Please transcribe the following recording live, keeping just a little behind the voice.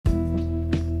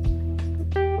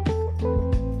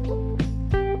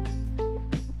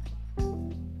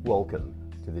Welcome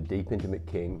to the Deep Intimate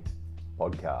King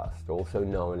podcast, also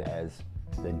known as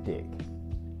The Dick.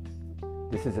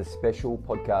 This is a special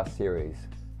podcast series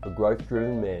for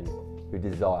growth-driven men who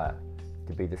desire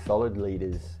to be the solid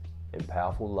leaders and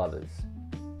powerful lovers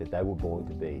that they were born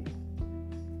to be.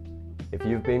 If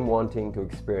you've been wanting to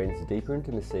experience deeper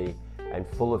intimacy and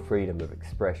fuller freedom of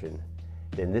expression,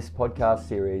 then this podcast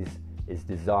series is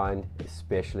designed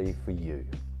especially for you.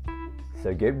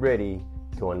 So get ready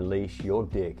to unleash your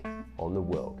dick on the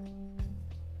world.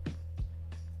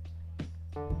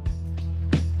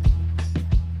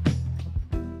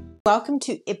 Welcome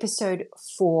to episode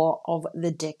 4 of the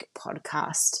Dick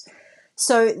podcast.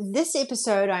 So this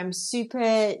episode I'm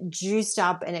super juiced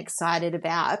up and excited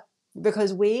about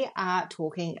because we are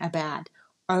talking about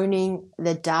owning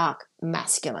the dark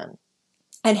masculine.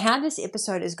 And how this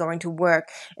episode is going to work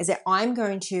is that I'm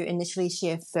going to initially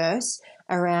share first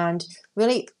around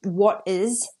really what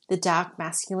is the dark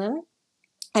masculine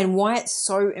and why it's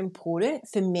so important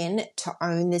for men to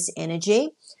own this energy.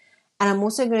 And I'm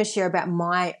also going to share about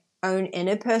my own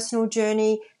interpersonal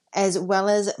journey as well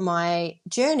as my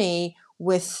journey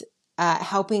with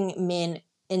helping men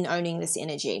in owning this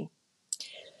energy.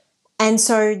 And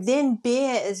so then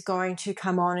Bear is going to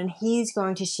come on and he's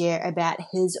going to share about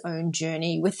his own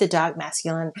journey with the dark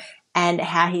masculine and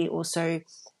how he also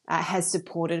has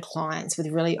supported clients with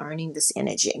really owning this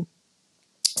energy.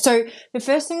 So the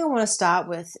first thing I want to start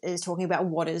with is talking about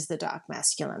what is the dark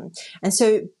masculine. And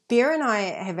so Bear and I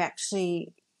have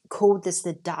actually called this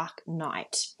the dark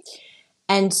night.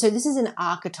 And so this is an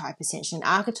archetype, essentially, an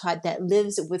archetype that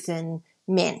lives within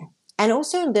men. And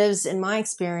also lives, in my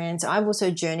experience, I've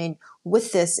also journeyed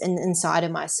with this inside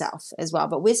of myself as well.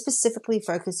 But we're specifically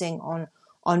focusing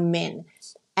on men.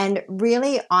 And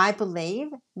really, I believe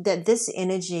that this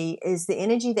energy is the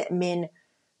energy that men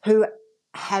who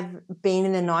have been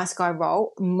in the nice guy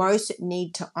role most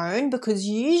need to own, because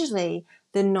usually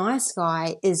the nice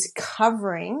guy is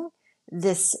covering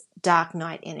this dark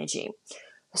night energy.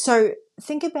 So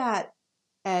think about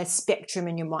a spectrum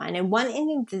in your mind, and one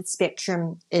end of the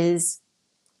spectrum is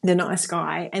the nice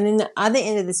guy, and then the other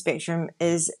end of the spectrum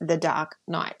is the dark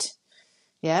night.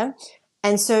 Yeah.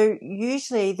 And so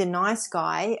usually the nice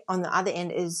guy on the other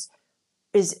end is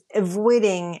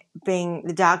avoiding being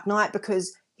the dark night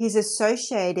because he's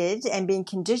associated and being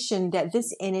conditioned that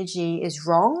this energy is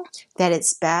wrong, that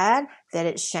it's bad, that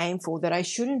it's shameful, that I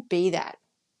shouldn't be that.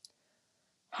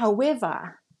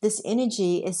 However, this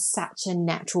energy is such a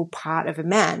natural part of a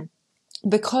man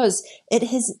because it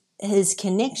is his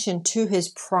connection to his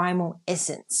primal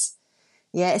essence.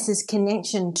 Yeah, it's his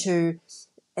connection to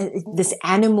this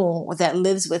animal that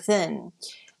lives within.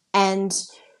 And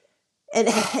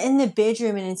in the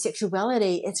bedroom and in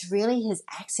sexuality, it's really his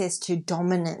access to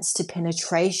dominance, to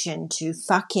penetration, to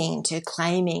fucking, to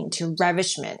claiming, to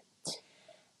ravishment.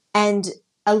 And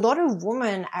a lot of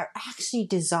women are actually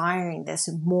desiring this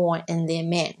more in their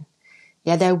men.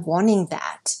 Yeah, they're wanting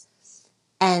that.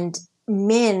 And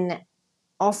men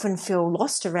often feel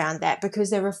lost around that because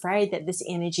they're afraid that this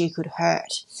energy could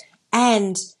hurt.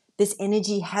 And this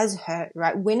energy has hurt,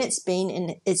 right? When it's been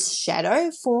in its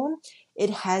shadow form, it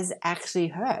has actually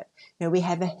hurt. You know, we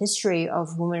have a history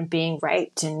of women being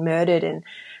raped and murdered,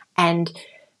 and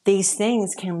these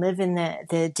things can live in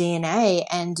the DNA,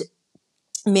 and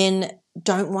men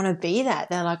don't want to be that.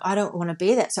 They're like, I don't want to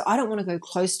be that. So I don't want to go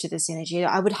close to this energy.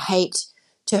 I would hate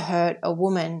to hurt a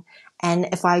woman. And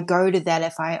if I go to that,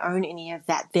 if I own any of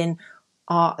that, then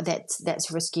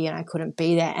that's risky and I couldn't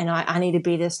be that. And I need to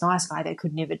be this nice guy that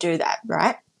could never do that,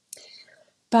 right?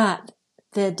 But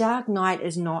the dark night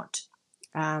is not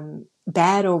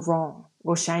bad or wrong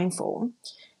or shameful.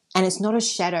 And it's not a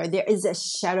shadow. There is a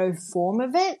shadow form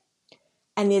of it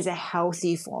and there's a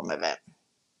healthy form of it.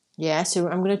 Yeah, so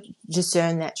I'm going to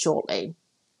discern that shortly.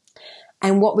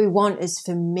 And what we want is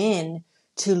for men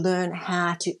to learn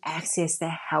how to access the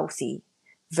healthy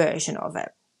version of it.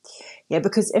 Yeah,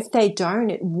 because if they don't,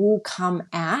 it will come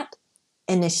out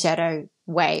in a shadow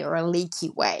way or a leaky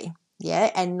way.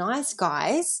 Yeah, and nice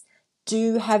guys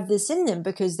do have this in them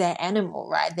because they're animal,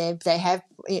 right? They have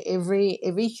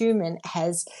every human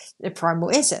has the primal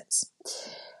essence.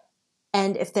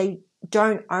 And if they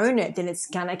don't own it, then it's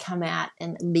going to come out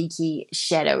in leaky,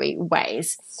 shadowy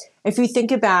ways. If you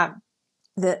think about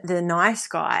the nice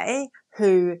guy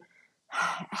who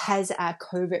has a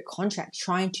covert contract,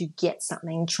 trying to get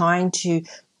something, trying to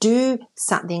do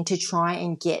something to try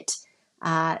and get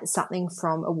something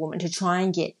from a woman, to try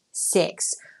and get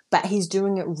sex, but he's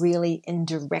doing it really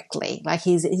indirectly. Like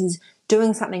he's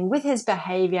doing something with his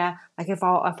behavior. Like if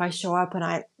I show up and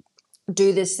I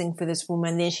do this thing for this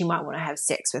woman, then she might want to have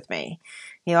sex with me.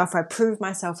 if I prove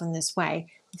myself in this way,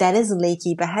 that is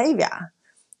leaky behavior,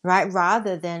 right?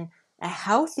 Rather than a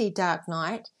healthy dark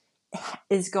knight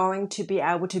is going to be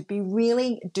able to be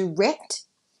really direct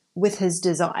with his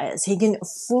desires. He can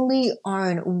fully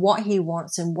own what he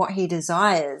wants and what he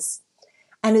desires,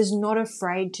 and is not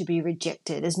afraid to be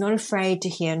rejected, is not afraid to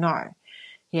hear no.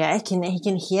 Yeah, he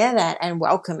can hear that and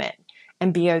welcome it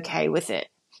and be okay with it.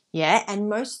 Yeah, and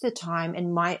most of the time,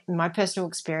 in my personal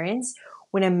experience,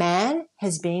 when a man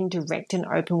has been direct and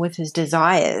open with his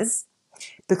desires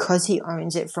because he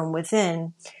owns it from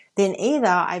within, then either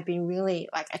I've been really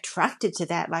like attracted to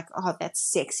that, like, oh, that's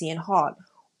sexy and hot,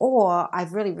 or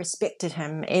I've really respected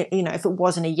him. If it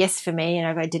wasn't a yes for me and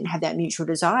if I didn't have that mutual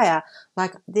desire,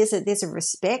 like there's a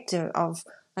respect of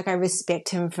like, I respect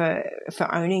him for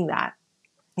owning that.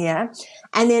 Yeah.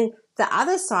 And then the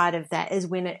other side of that is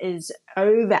when it is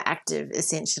overactive,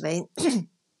 essentially.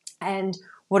 And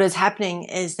what is happening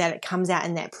is that it comes out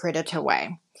in that predator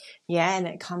way. Yeah. And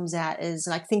it comes out as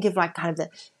like, think of like kind of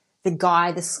the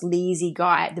guy, the sleazy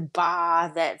guy at the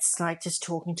bar that's like just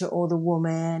talking to all the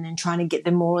women and trying to get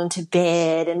them all into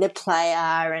bed, and the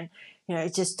player, and,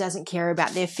 just doesn't care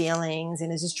about their feelings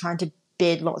and is just trying to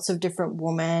bed lots of different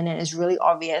women and is really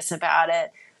obvious about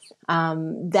it.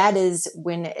 That is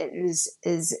when it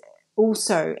is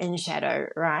also in shadow,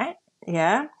 right?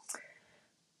 Yeah.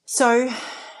 So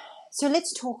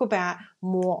let's talk about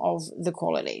more of the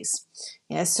qualities.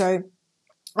 Yeah. So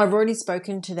I've already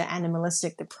spoken to the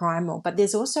animalistic, the primal, but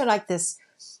there's also like this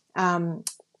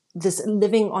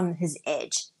living on his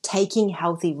edge, taking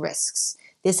healthy risks.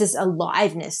 There's this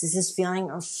aliveness, there's this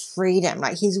feeling of freedom.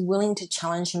 Like he's willing to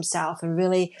challenge himself and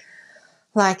really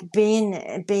like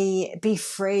be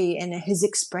free in his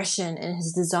expression and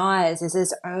his desires. There's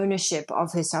this ownership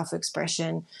of his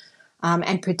self-expression,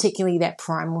 and particularly that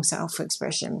primal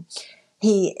self-expression.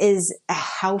 He is a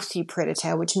healthy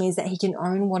predator, which means that he can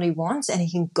own what he wants and he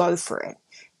can go for it.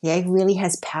 Yeah, he really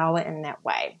has power in that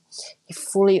way. He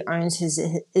fully owns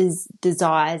his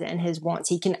desires and his wants.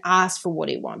 He can ask for what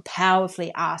he wants,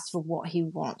 powerfully ask for what he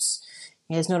wants.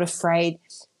 He's not afraid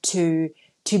to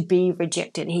be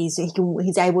rejected. He's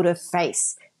able to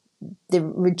face the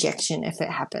rejection if it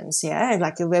happens. Yeah,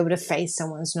 like he'll be able to face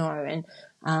someone's no and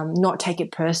not take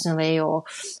it personally, or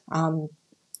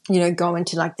go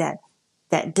into like that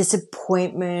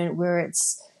disappointment where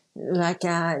it's like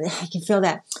you can feel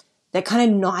that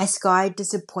kind of nice guy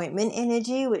disappointment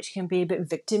energy, which can be a bit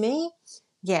victimy.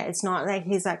 Yeah, it's not like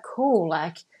he's like, cool,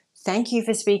 like thank you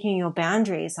for speaking your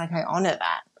boundaries. Like I honor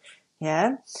that.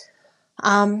 Yeah.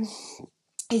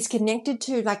 He's connected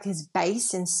to like his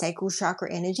base and sacral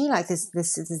chakra energy, like this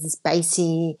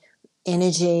basey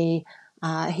energy.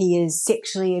 He is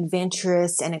sexually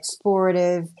adventurous and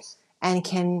explorative, and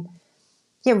can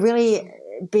really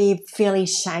be fairly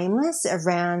shameless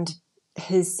around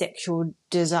his sexual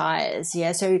desires.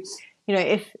 Yeah, so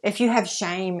if you have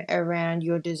shame around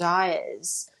your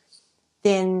desires,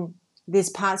 then there's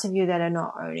parts of you that are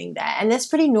not owning that. And that's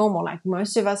pretty normal. Like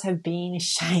most of us have been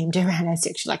ashamed around our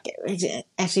sexual, like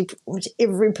actually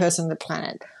every person on the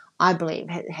planet, I believe,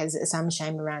 has some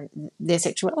shame around their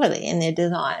sexuality and their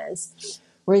desires.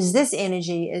 Whereas this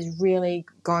energy is really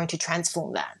going to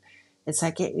transform that. It's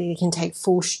like you can take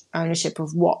full ownership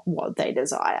of what they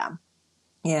desire.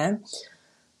 Yeah.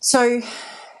 So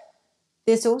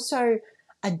there's also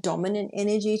a dominant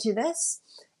energy to this.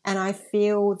 And I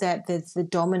feel that the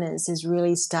dominance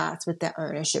really starts with that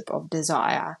ownership of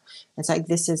desire. It's like,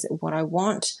 this is what I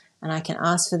want and I can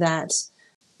ask for that.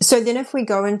 So then if we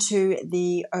go into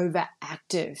the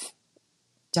overactive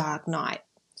dark knight,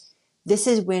 this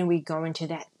is when we go into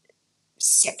that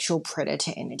sexual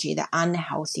predator energy, the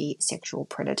unhealthy sexual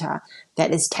predator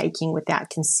that is taking without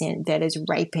consent, that is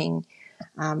raping,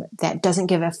 that doesn't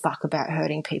give a fuck about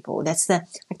hurting people. That's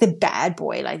the bad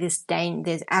boy, like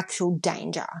there's actual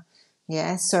danger.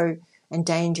 Yeah. So, and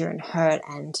danger and hurt.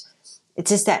 And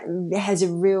it's just that it has a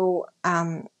real,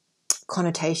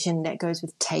 connotation that goes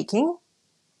with taking.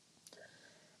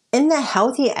 In the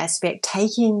healthy aspect,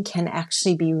 taking can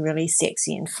actually be really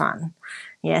sexy and fun.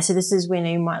 Yeah. So this is when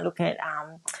you might look at,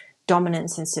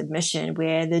 dominance and submission,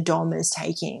 where the dom is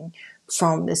taking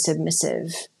from the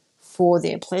submissive for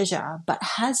their pleasure, but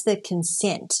has the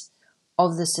consent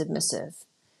of the submissive.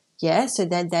 Yeah, so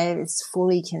that it's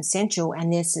fully consensual,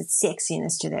 and there's a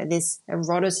sexiness to that. There's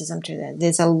eroticism to that.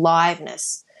 There's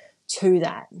aliveness to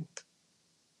that.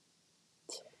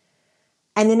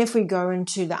 And then if we go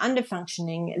into the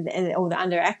underfunctioning or the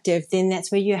underactive, then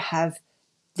that's where you have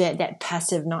that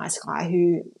passive nice guy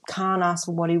who can't ask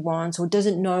for what he wants or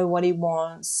doesn't know what he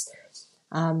wants,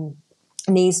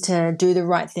 needs to do the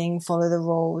right thing, follow the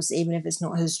rules, even if it's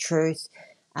not his truth.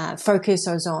 focus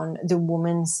was on the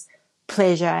woman's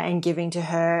pleasure and giving to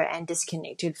her and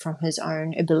disconnected from his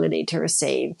own ability to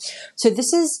receive. So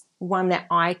this is one that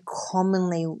I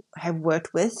commonly have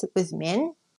worked with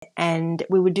men, and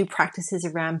we would do practices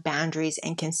around boundaries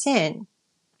and consent.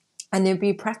 And there'd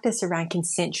be practice around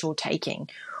consensual taking,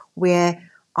 where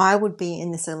I would be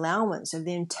in this allowance of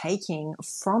them taking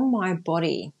from my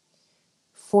body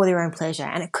for their own pleasure.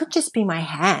 And it could just be my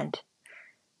hand.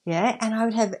 Yeah. And I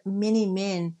would have many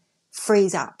men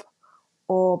freeze up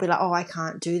or be like, oh, I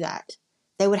can't do that.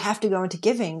 They would have to go into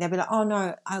giving. They'd be like, oh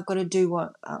no, I've got to do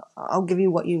I'll give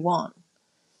you what you want.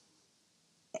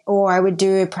 Or I would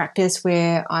do a practice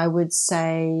where I would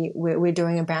say, we're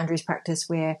doing a boundaries practice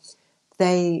where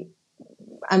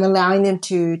I'm allowing them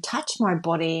to touch my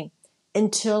body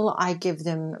until I give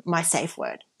them my safe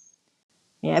word.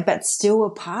 Yeah, but still a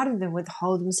part of them would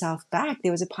hold themselves back.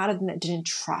 There was a part of them that didn't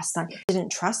trust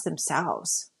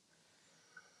themselves.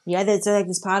 Yeah, there's like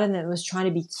this part of them that was trying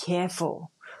to be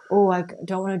careful. Oh, I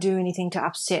don't want to do anything to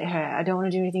upset her. I don't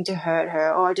want to do anything to hurt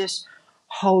her. Or I just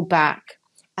hold back.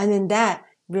 And then that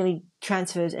really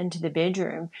transfers into the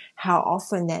bedroom, how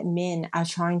often that men are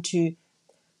trying to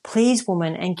please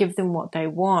women and give them what they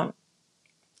want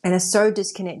and are so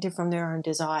disconnected from their own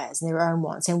desires and their own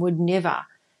wants and would never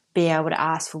be able to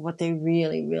ask for what they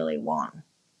really, really want.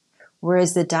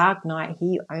 Whereas the dark knight,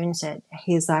 he owns it.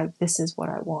 He's like, this is what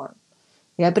I want.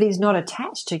 Yeah, but he's not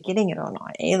attached to getting it or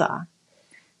not either.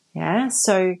 Yeah,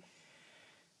 so,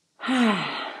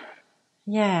 yeah,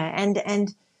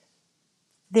 and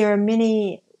there are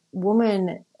many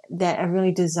women that are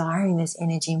really desiring this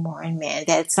energy more in men.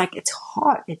 That it's like, it's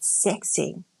hot, it's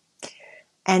sexy.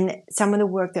 And some of the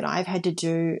work that I've had to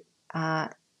do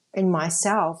in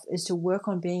myself is to work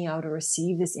on being able to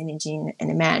receive this energy in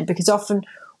a man. Because often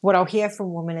what I'll hear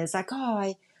from women is like,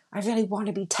 oh, I really want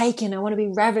to be taken. I want to be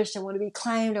ravished. I want to be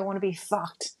claimed. I want to be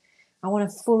fucked. I want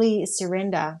to fully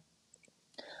surrender.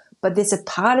 But there's a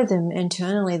part of them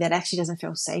internally that actually doesn't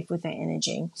feel safe with their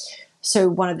energy. So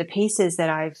one of the pieces that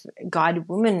I've guided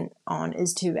women on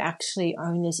is to actually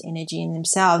own this energy in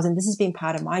themselves. And this has been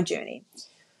part of my journey.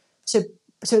 So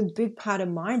a big part of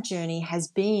my journey has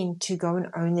been to go and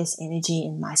own this energy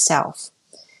in myself.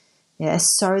 Yeah,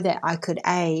 so that I could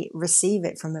A, receive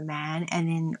it from a man, and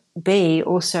then B,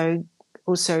 also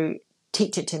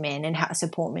teach it to men and how to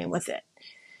support men with it.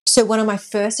 So one of my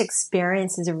first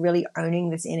experiences of really owning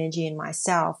this energy in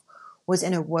myself was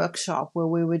in a workshop where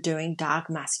we were doing dark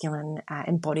masculine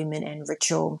embodiment and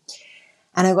ritual.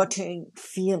 And I got to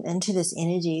feel into this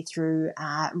energy through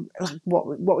like what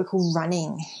we call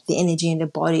running the energy in the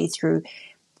body, through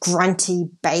grunty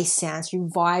bass sounds, through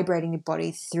vibrating the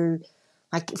body, through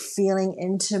like feeling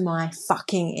into my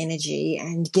fucking energy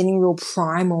and getting real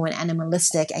primal and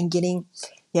animalistic and getting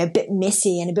a bit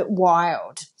messy and a bit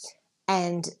wild,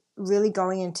 and really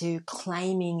going into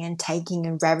claiming and taking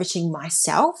and ravishing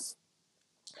myself.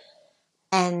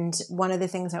 And one of the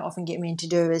things I often get men to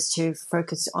do is to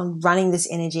focus on running this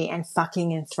energy and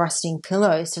fucking and thrusting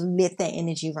pillows to let that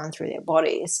energy run through their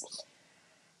bodies.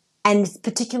 And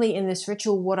particularly in this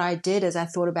ritual, what I did is I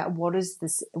thought about what is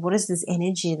this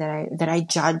energy that I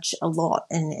judge a lot,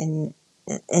 and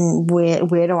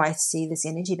where do I see this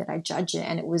energy that I judge it?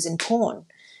 And it was in porn.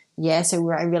 Yeah, so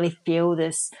where I really feel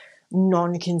this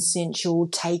non-consensual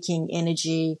taking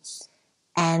energy.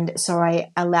 And so I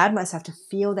allowed myself to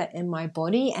feel that in my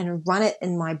body and run it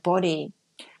in my body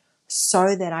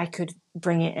so that I could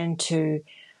bring it into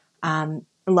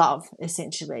love,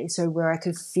 essentially. So where I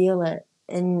could feel it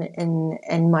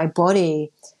in my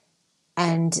body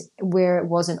and where it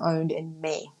wasn't owned in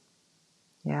me.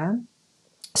 Yeah.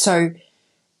 So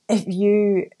if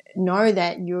you know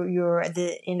that you're at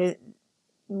the end of,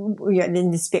 you're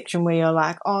in the spectrum where you're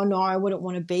like, oh no, I wouldn't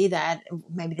want to be that.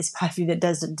 Maybe there's part of you that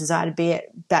doesn't desire to be it,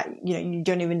 but you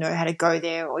don't even know how to go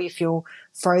there, or you feel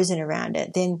frozen around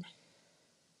it.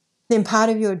 Then part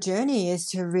of your journey is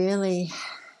to really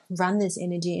run this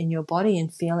energy in your body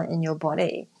and feel it in your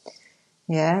body.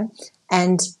 Yeah.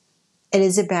 And it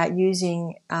is about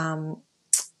using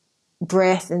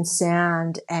breath and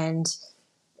sound, and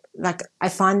like I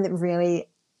find that really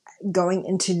going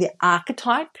into the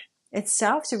archetype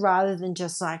itself. So rather than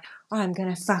just like, oh, I'm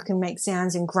going to fucking make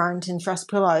sounds and grunt and thrust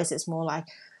pillows, it's more like,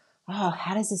 oh,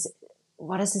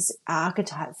 what does this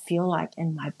archetype feel like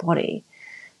in my body?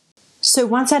 So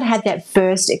once I'd had that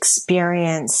first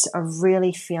experience of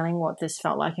really feeling what this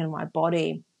felt like in my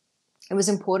body, it was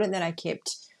important that I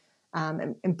kept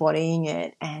embodying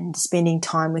it and spending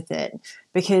time with it,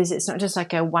 because it's not just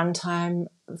like a one-time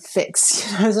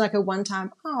fix. It's like a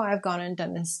one-time, oh, I've gone and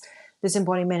done this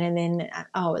embodiment, and then,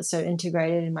 oh, it's so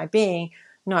integrated in my being.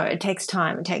 No, it takes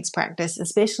time. It takes practice,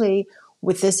 especially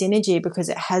with this energy, because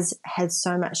it has had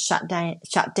so much shut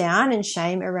down and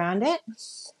shame around it.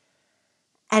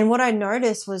 And what I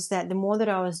noticed was that the more that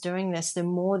I was doing this, the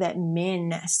more that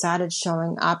men started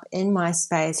showing up in my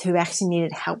space who actually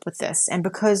needed help with this. And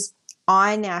because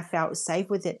I now felt safe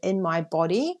with it in my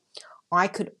body, I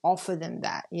could offer them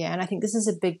that. Yeah. And I think this is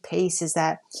a big piece, is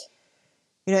that,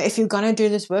 you know, if you're going to do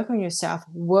this work on yourself,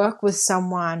 work with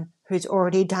someone who's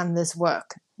already done this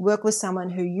work. Work with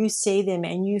someone who you see them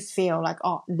and you feel like,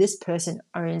 oh, this person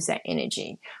owns that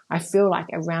energy. I feel like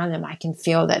around them, I can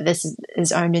feel that this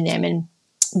is owned in them. And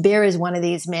Bear is one of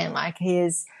these men. Like, he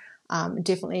is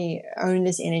definitely owned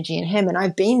this energy in him. And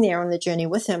I've been there on the journey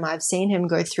with him. I've seen him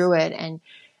go through it and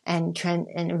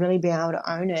really be able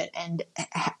to own it. And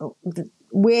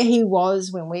where he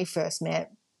was when we first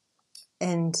met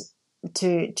and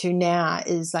to now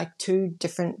is like two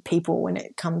different people when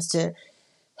it comes to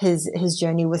his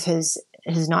journey with his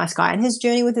nice guy. And his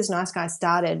journey with his nice guy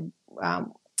started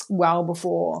well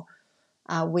before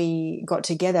we got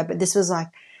together. But this was like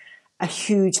a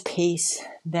huge piece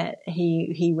that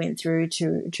he went through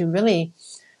to really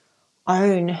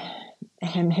own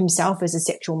himself as a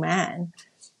sexual man.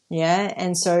 Yeah.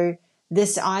 And so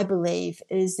this, I believe,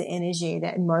 is the energy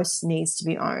that most needs to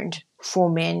be owned for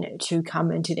men to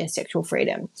come into their sexual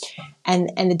freedom. And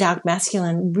the dark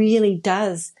masculine really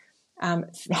does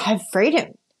have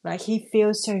freedom. Like, he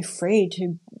feels so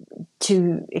free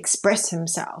to express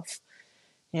himself.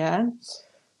 Yeah.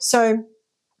 So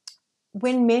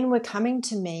when men were coming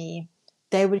to me,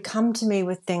 they would come to me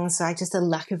with things like just a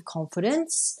lack of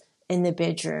confidence in the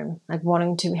bedroom, like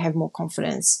wanting to have more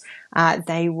confidence.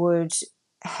 They would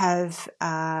have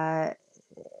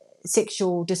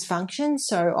sexual dysfunction.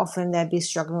 So often they'd be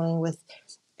struggling with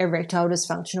erectile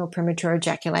dysfunction or premature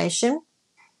ejaculation.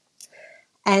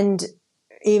 And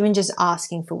even just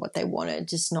asking for what they wanted,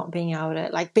 just not being able to,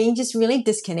 like, being just really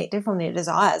disconnected from their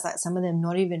desires. Like, some of them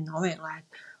not even knowing, like,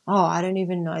 oh, I don't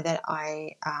even know that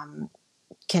I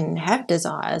can have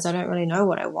desires. I don't really know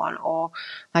what I want. Or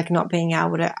like not being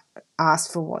able to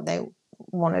ask for what they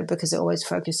wanted because they're always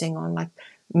focusing on like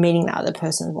meeting the other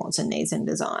person's wants and needs and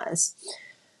desires.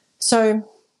 So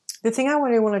the thing I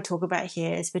really want to talk about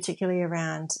here is particularly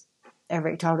around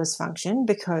erectile dysfunction,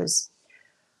 because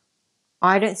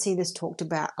I don't see this talked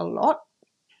about a lot,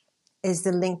 is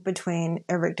the link between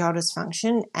erectile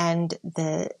dysfunction and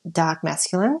the dark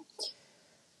masculine.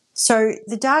 So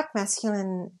the dark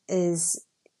masculine is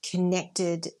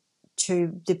connected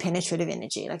to the penetrative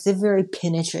energy, like it's a very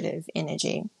penetrative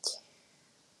energy.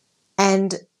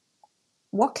 And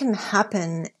what can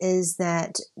happen is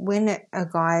that when a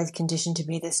guy is conditioned to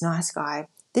be this nice guy,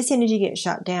 this energy gets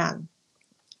shut down.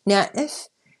 Now, if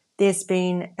there's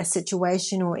been a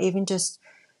situation or even just,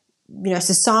 you know,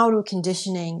 societal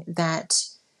conditioning that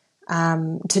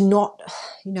to not,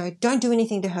 you know, don't do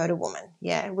anything to hurt a woman,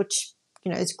 yeah, which,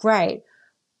 you know, is great.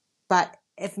 But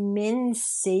if men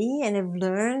see and have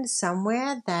learned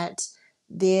somewhere that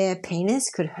their penis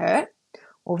could hurt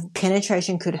or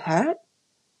penetration could hurt,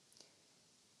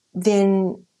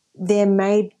 then there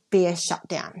may be a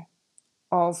shutdown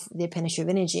of their penetrative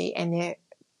energy, and their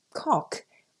cock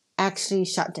actually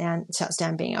shuts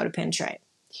down being able to penetrate.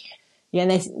 Yeah,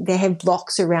 and they have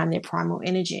blocks around their primal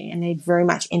energy, and they very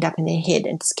much end up in their head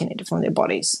and disconnected from their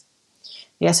bodies.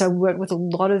 Yeah, so I work with a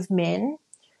lot of men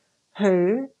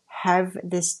who have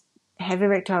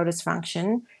erectile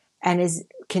dysfunction and is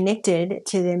connected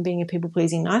to them being a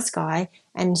people-pleasing nice guy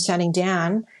and shutting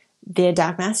down their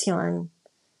dark masculine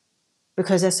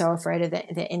because they're so afraid of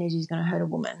that their energy is going to hurt a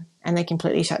woman, and they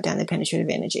completely shut down their penetrative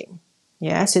energy.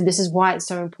 Yeah, so this is why it's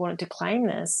so important to claim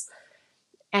this,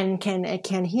 and it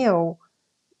can heal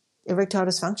erectile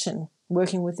dysfunction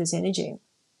working with this energy.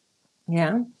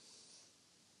 Yeah.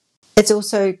 It's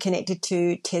also connected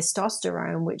to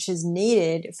testosterone, which is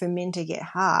needed for men to get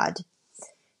hard.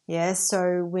 Yeah,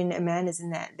 so when a man is in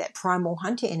that primal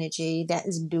hunter energy, that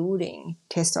is building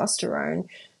testosterone.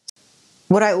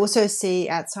 What I also see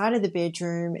outside of the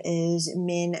bedroom is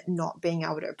men not being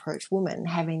able to approach women,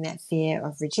 having that fear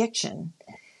of rejection,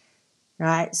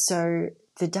 right? So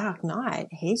the Dark Knight,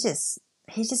 he just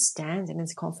stands in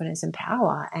his confidence and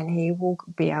power, and he will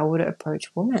be able to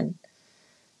approach women.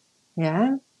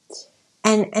 Yeah.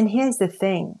 And here's the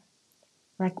thing,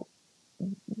 like,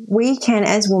 we can,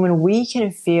 as women, we can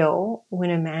feel when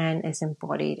a man is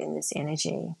embodied in this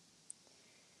energy.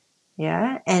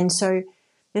 Yeah. And so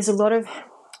there's a lot of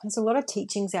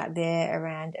teachings out there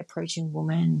around approaching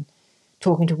women,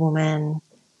 talking to women,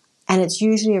 and it's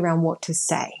usually around what to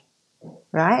say,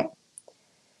 right?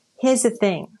 Here's the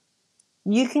thing.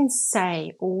 You can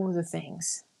say all the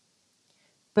things,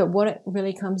 But what it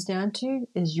really comes down to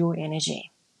is your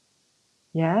energy.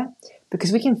 Yeah?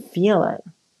 Because we can feel it.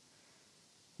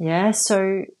 Yeah?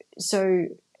 So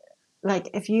like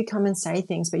if you come and say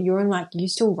things, but you're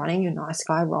still running your nice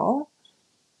guy role,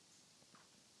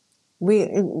 your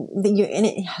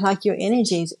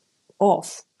energy is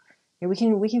off. Yeah, we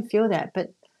can feel that.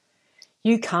 But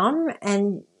you come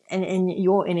and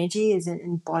your energy is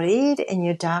embodied in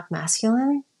your dark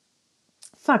masculine.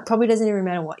 Fuck, probably doesn't even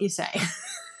matter what you say.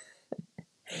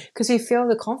 Because we feel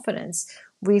the confidence.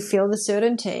 We feel the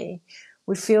certainty.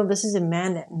 We feel this is a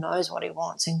man that knows what he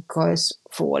wants and goes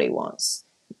for what he wants.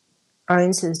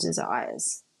 Owns his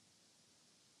desires.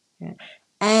 Yeah.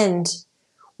 And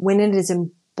when it is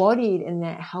embodied in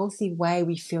that healthy way,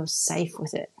 we feel safe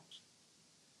with it.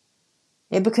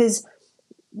 Yeah, because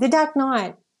the dark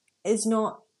night is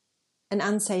not an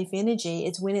unsafe energy.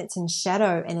 It's when it's in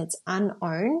shadow and it's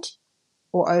unowned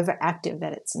or overactive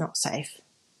that it's not safe.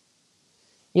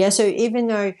 Yeah, so even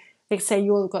though, like, say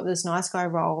you've got this nice guy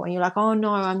role and you're like, oh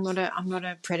no, I'm not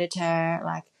a predator.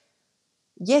 Like,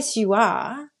 yes, you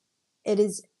are.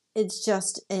 It's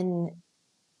just in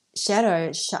shadow,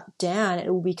 it's shut down.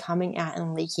 It will be coming out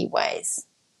in leaky ways.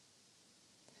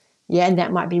 Yeah, and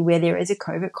that might be where there is a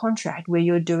covert contract where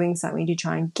you're doing something to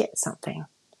try and get something.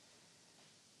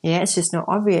 Yeah, it's just not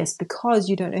obvious because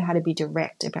you don't know how to be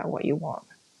direct about what you want.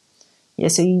 Yeah,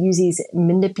 so you use these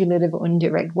manipulative or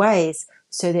indirect ways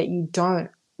so that you don't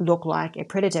look like a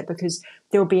predator, because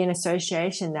there will be an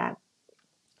association that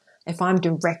if I'm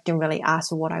direct and really ask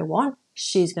for what I want,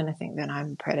 she's going to think that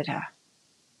I'm a predator.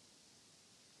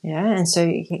 Yeah, and so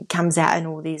it comes out in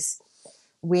all these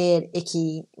weird,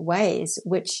 icky ways,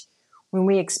 which when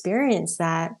we experience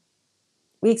that,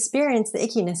 we experience the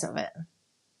ickiness of it.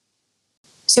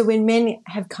 So when men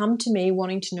have come to me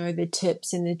wanting to know the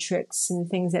tips and the tricks and the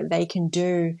things that they can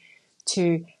do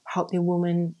to help their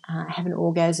woman have an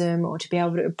orgasm or to be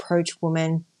able to approach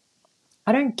women,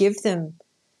 I don't give them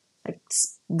like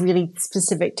really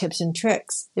specific tips and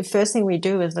tricks. The first thing we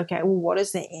do is look at, well, what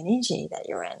is the energy that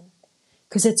you're in?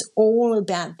 Because it's all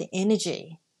about the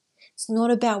energy. It's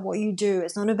not about what you do.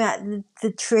 It's not about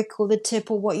the trick or the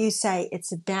tip or what you say.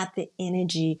 It's about the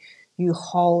energy you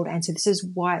hold. And so this is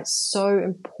why it's so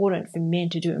important for men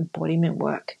to do embodiment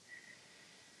work.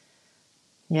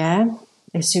 Yeah,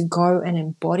 is to go and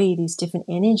embody these different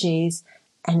energies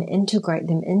and integrate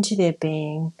them into their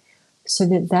being so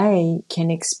that they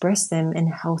can express them in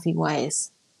healthy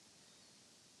ways.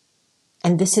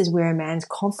 And this is where a man's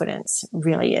confidence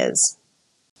really is.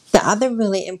 The other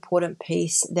really important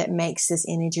piece that makes this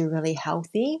energy really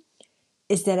healthy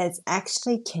is that it's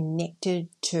actually connected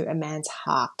to a man's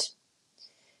heart.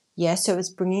 Yeah, so it's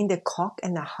bringing the cock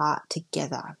and the heart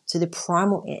together. So the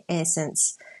primal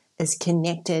essence is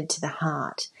connected to the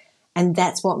heart, and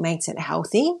that's what makes it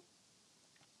healthy.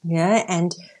 Yeah,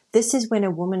 and this is when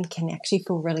a woman can actually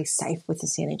feel really safe with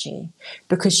this energy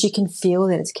because she can feel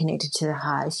that it's connected to the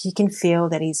heart. She can feel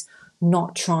that he's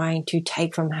not trying to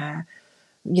take from her,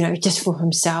 just for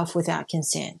himself without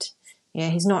consent. Yeah,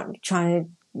 he's not trying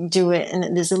to do it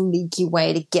and there's a leaky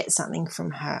way to get something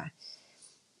from her.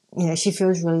 She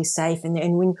feels really safe. And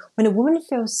when a woman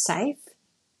feels safe,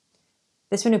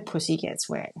 that's when her pussy gets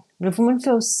wet. When a woman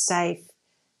feels safe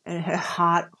and her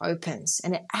heart opens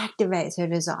and it activates her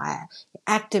desire, it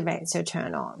activates her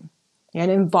turn on. It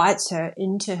invites her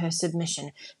into her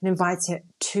submission. It invites her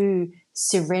to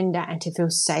surrender and to feel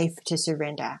safe to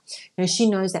surrender. She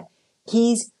knows that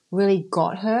he's really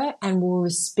got her and will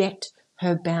respect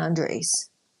her boundaries.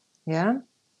 Yeah.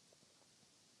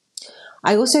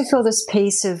 I also feel this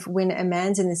piece of when a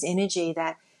man's in this energy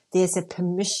that there's a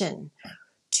permission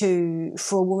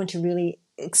for a woman to really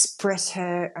express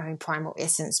her own primal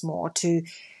essence more, to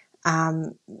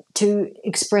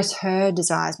express her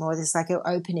desires more. There's like an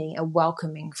opening, a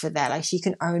welcoming for that. Like she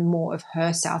can own more of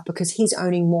herself because he's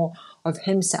owning more of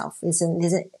himself. There's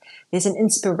an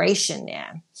inspiration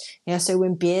there. So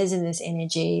when Bear's in this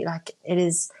energy, like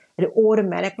it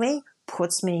automatically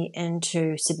puts me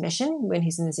into submission. When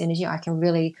he's in this energy, I can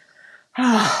really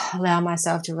allow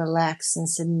myself to relax and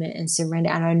submit and surrender.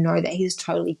 And I know that he's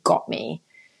totally got me.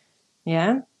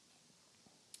 Yeah.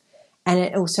 And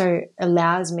it also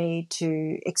allows me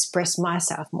to express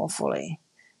myself more fully.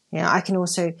 I can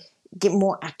also get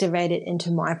more activated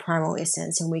into my primal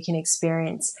essence and we can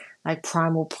experience like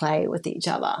primal play with each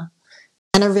other.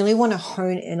 And I really want to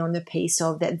hone in on the piece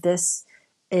of that this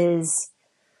is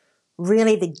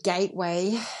really the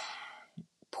gateway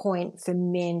point for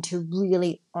men to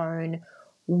really own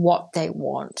what they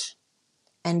want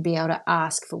and be able to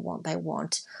ask for what they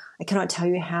want. I cannot tell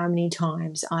you how many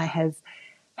times I have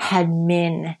had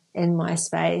men in my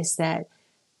space that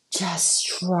just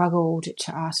struggled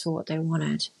to ask for what they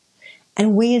wanted.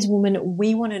 And we as women,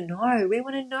 we want to know. We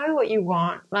want to know what you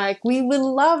want. Like, we would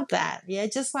love that. Yeah,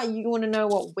 just like you want to know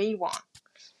what we want.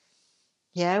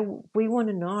 Yeah, we want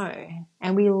to know.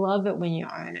 And we love it when you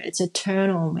own it. It's a turn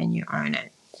on when you own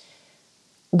it.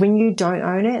 When you don't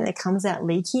own it and it comes out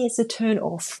leaky, it's a turn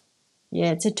off.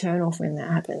 Yeah, it's a turn off when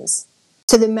that happens.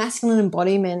 So the masculine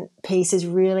embodiment piece is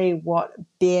really what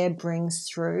Bear brings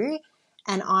through.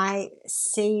 And I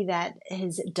see that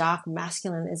his dark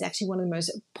masculine is actually one of the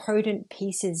most potent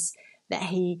pieces that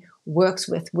he works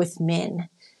with men.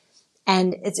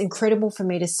 And it's incredible for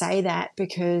me to say that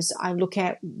because I look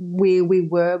at where we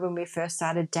were when we first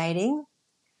started dating.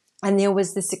 And there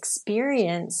was this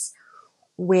experience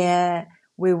where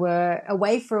we were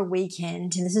away for a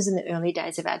weekend, and this is in the early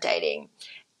days of our dating.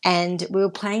 And we were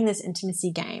playing this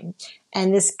intimacy game.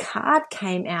 And this card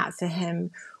came out for him,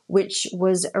 which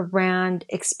was around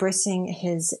expressing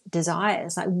his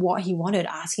desires, like what he wanted,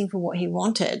 asking for what he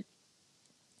wanted.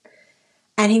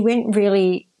 And he went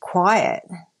really quiet.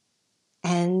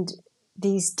 And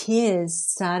these tears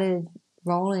started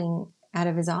rolling out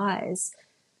of his eyes.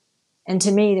 And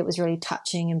to me, that was really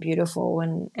touching and beautiful.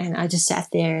 And I just sat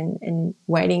there and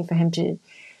waiting for him to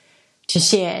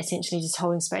share, essentially just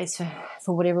holding space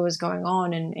for whatever was going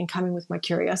on and coming with my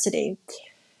curiosity.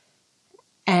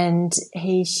 And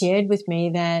he shared with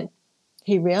me that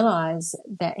he realized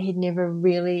that he'd never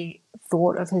really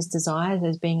thought of his desires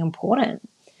as being important,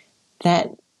 that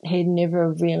he'd never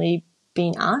really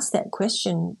been asked that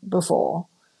question before.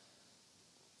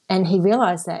 And he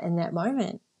realized that in that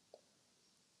moment.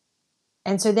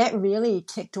 And so that really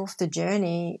kicked off the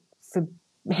journey for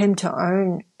him to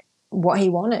own what he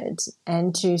wanted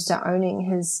and to start owning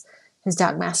his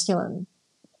dark masculine.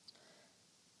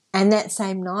 And that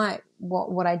same night,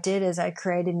 what I did is I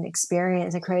created an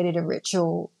experience, I created a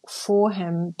ritual for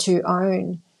him to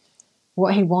own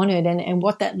what he wanted. And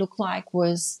what that looked like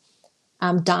was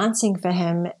dancing for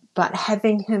him, but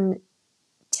having him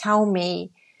tell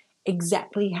me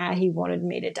exactly how he wanted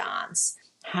me to dance,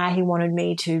 how he wanted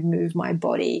me to move my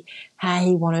body, how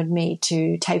he wanted me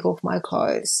to take off my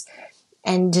clothes,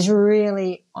 and just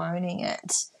really owning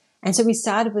it. And so we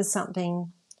started with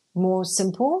something more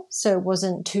simple, so it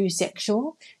wasn't too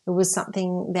sexual. It was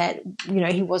something that,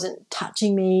 he wasn't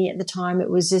touching me at the time. It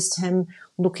was just him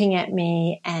looking at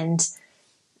me and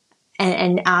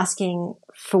asking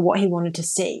for what he wanted to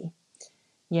see.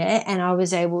 Yeah, and I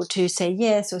was able to say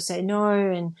yes or say no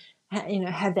and,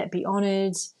 have that be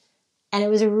honored. And it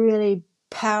was a really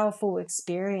powerful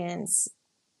experience.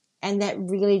 And that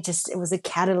really it was a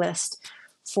catalyst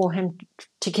for him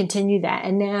to continue that.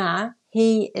 And now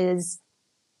he is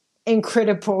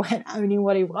incredible at owning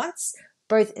what he wants,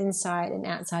 both inside and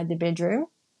outside the bedroom,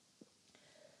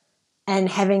 and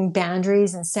having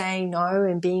boundaries and saying no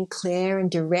and being clear and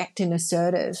direct and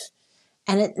assertive.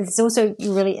 And it's also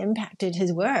really impacted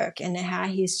his work and how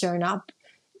he's shown up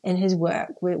in his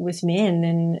work with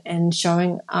men and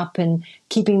showing up and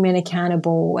keeping men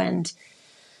accountable and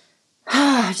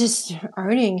just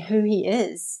owning who he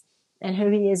is and who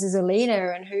he is as a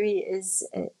leader and who he is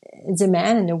as a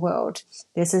man in the world.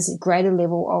 There's this greater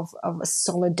level of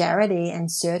solidarity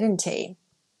and certainty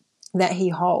that he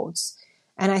holds.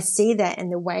 And I see that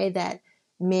in the way that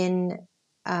men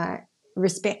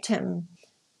respect him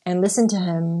and listen to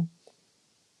him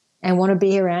and want to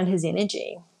be around his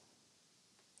energy.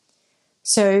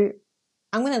 So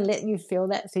I'm going to let you feel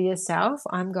that for yourself.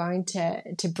 I'm going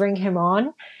to bring him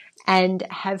on and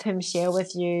have him share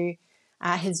with you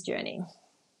his journey.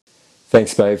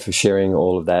 Thanks, babe, for sharing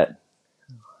all of that.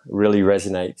 It really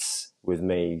resonates with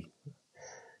me,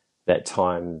 that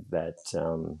time that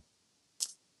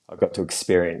I got to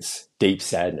experience deep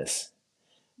sadness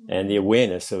and the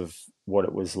awareness of what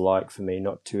it was like for me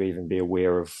not to even be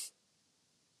aware of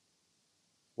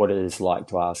what it is like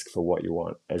to ask for what you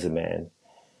want as a man.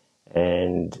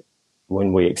 And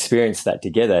when we experienced that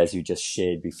together, as you just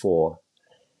shared before,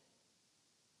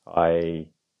 I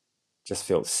just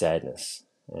felt sadness.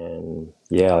 And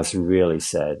I was really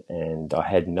sad, and I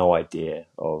had no idea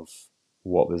of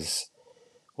what was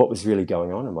really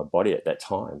going on in my body at that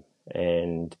time,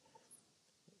 and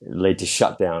it led to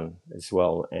shutdown as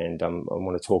well. And I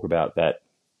want to talk about that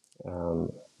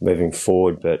moving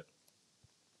forward. But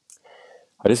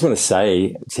I just want to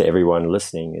say to everyone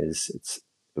listening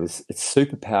it's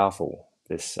super powerful,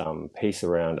 this piece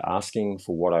around asking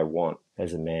for what I want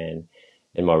as a man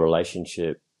in my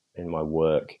relationship, in my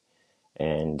work,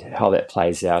 and how that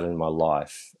plays out in my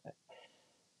life.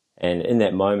 And in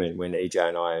that moment when EJ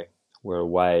and I were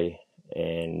away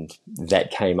and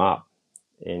that came up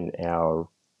in our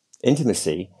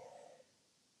intimacy,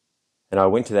 And I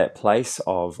went to that place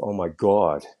of, oh my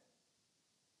God,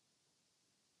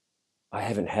 I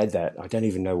haven't had that. I don't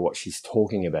even know what she's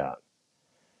talking about.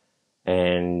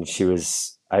 And she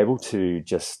was able to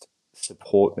just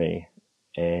support me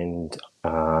and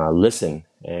listen.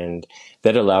 And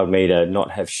that allowed me to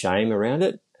not have shame around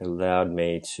it. It allowed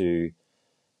me to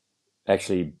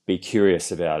actually be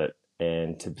curious about it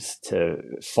and to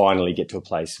finally get to a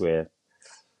place where,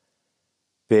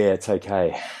 yeah, it's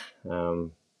okay.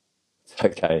 It's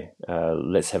okay.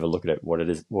 Let's have a look at it. What it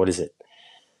is. What is it?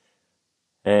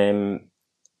 And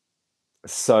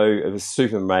so it was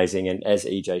super amazing. And as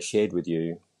EJ shared with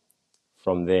you,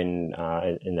 from then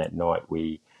in that night,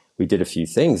 we did a few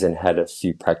things and had a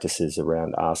few practices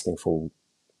around asking for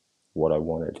what I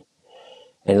wanted.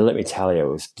 And let me tell you,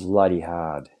 it was bloody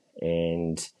hard.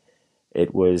 And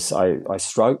it was, I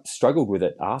struggled with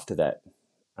it after that.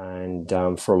 And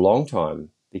for a long time,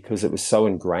 because it was so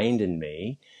ingrained in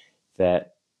me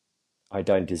that I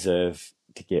don't deserve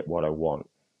to get what I want.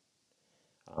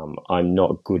 I'm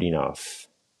not good enough.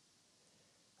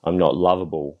 I'm not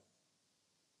lovable,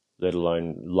 let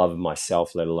alone love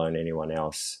myself, let alone anyone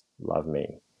else love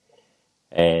me.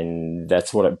 And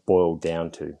that's what it boiled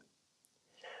down to.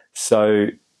 So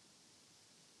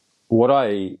what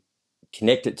I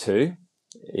connect it to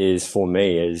is, for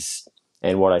me, is,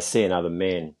 and what I see in other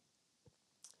men,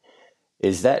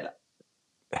 is that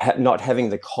not having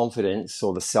the confidence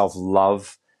or the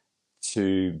self-love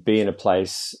to be in a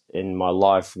place in my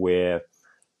life where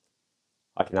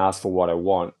I can ask for what I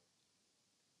want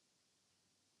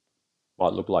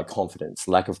might look like confidence,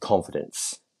 lack of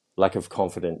confidence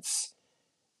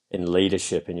in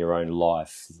leadership in your own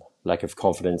life, lack of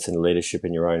confidence in leadership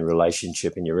in your own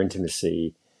relationship, in your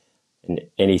intimacy, in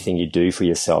anything you do for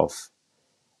yourself.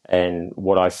 And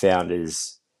what I found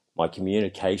is my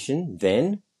communication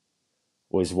then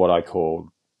was what I called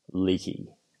leaky.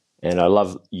 And I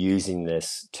love using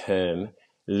this term,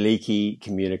 leaky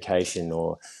communication,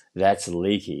 or that's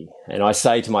leaky. And I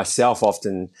say to myself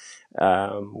often,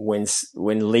 when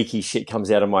leaky shit comes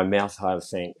out of my mouth, I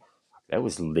think, that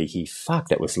was leaky. Fuck,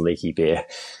 that was leaky beer.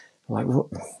 Like,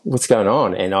 what's going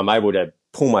on? And I'm able to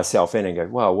pull myself in and go,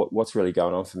 wow, what's really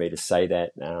going on for me to say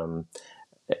that?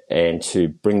 And to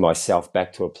bring myself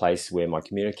back to a place where my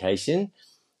communication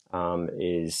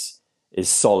is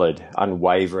solid,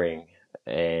 unwavering,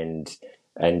 and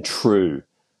true.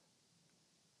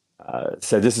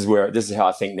 So this is how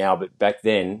I think now. But back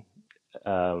then,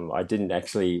 I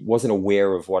wasn't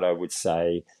aware of what I would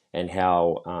say and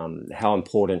how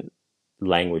important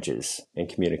language is and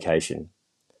communication.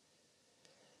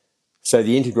 So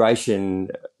the integration,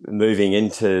 moving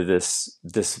into this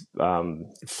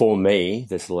for me,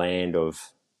 this land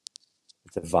of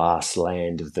the vast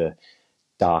land of the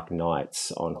dark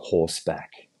knights on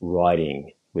horseback,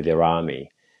 riding with their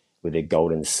army, with their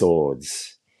golden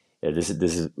swords. This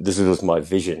was my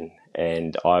vision,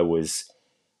 and I was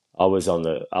on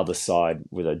the other side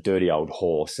with a dirty old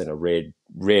horse and a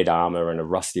red armor and a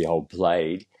rusty old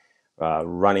blade,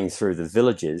 running through the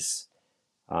villages,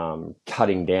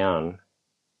 cutting down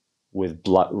with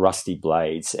rusty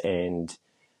blades. And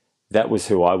that was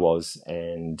who I was,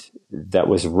 and that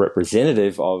was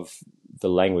representative of the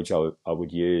language I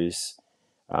would use.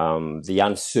 The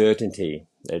uncertainty,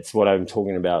 it's what I'm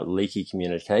talking about, leaky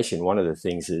communication. One of the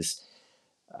things is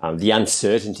the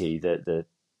uncertainty,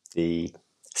 the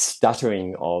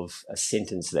stuttering of a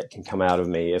sentence that can come out of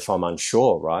me if I'm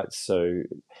unsure, right? So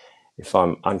if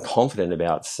I'm unconfident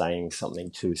about saying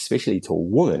something especially to a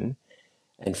woman,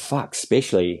 and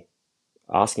especially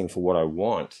asking for what I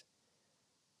want,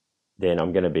 then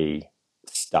I'm going to be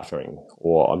stuttering,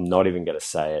 or I'm not even going to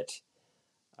say it.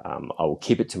 I will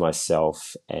keep it to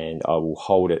myself, and I will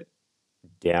hold it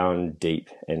down deep,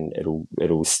 and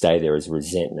it'll stay there as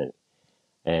resentment.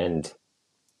 And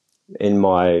in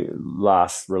my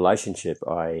last relationship,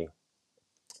 I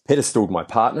pedestaled my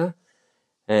partner,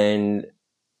 and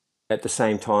at the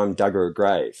same time dug her a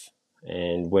grave.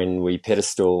 And when I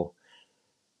pedestal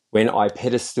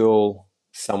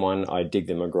someone, I dig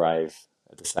them a grave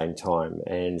at the same time.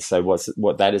 And so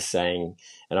what that is saying,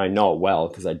 and I know it well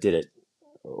because I did it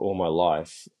all my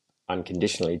life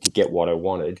unconditionally to get what I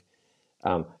wanted,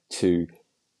 to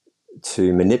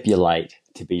manipulate,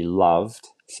 to be loved,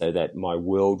 so that my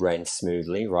world ran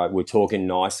smoothly, right? We're talking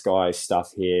nice guy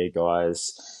stuff here,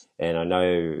 guys. And I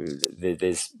know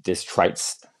there's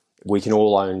traits. We can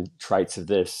all own traits of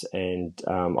this. And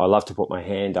I love to put my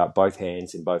hand up, both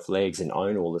hands and both legs, and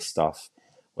own all this stuff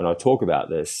when I talk about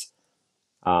this.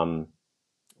 When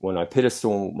I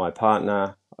pedestal my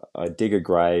partner, I dig a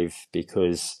grave,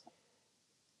 because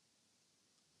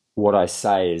what I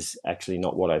say is actually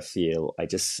not what I feel. I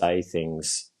just say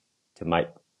things to make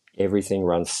everything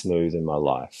run smooth in my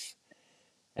life.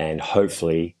 And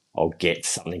hopefully I'll get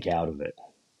something out of it.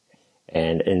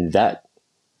 And in that,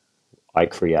 I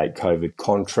create COVID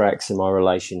contracts in my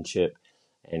relationship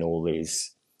and all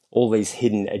these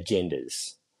hidden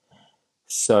agendas.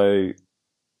 So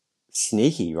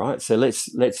sneaky, right? So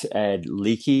let's add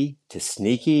leaky to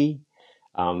sneaky,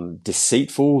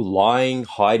 deceitful, lying,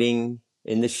 hiding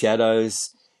in the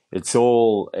shadows. It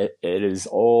is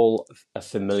all a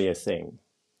familiar thing.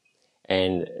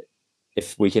 And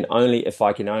if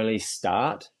I can only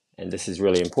start, and this is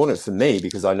really important for me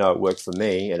because I know it worked for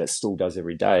me and it still does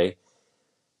every day.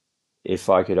 If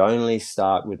I could only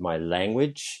start with my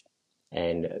language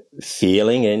and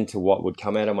feeling into what would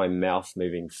come out of my mouth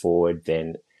moving forward,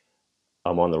 then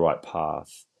I'm on the right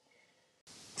path.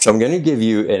 So I'm going to give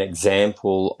you an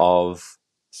example of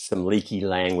some leaky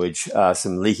language,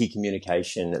 some leaky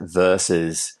communication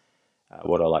versus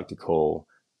what I like to call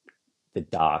the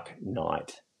dark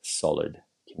night solid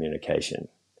communication.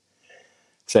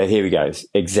 So here we go.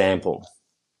 Example.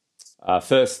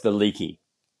 First, the leaky.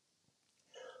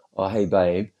 Oh, hey,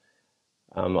 babe.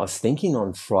 I was thinking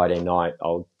on Friday night,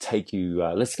 I'll take you,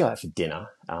 let's go out for dinner.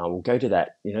 We'll go to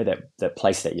that, that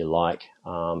place that you like.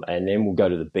 And then we'll go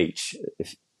to the beach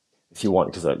if you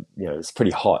want, because, it's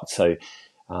pretty hot. So,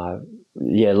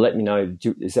 let me know.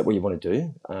 Is that what you want to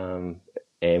do?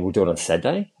 And we'll do it on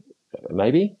Saturday,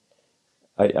 maybe.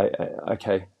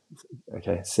 Okay.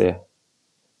 See ya.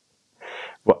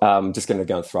 Well, I'm just going to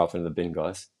go and throw up in the bin,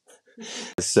 guys.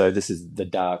 So this is the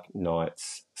dark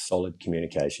night's solid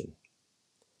communication.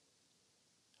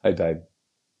 Hey, babe,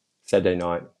 Saturday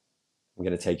night, I'm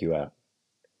going to take you out.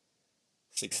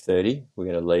 6:30, we're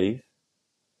going to leave.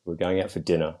 We're going out for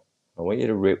dinner. I want you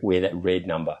to wear that red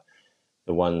number,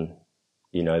 the one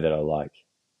that I like.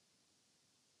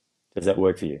 Does that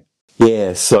work for you?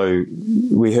 Yeah, so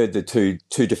we heard the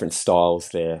two different styles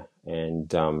there. And,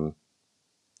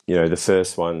 the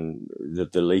first one, the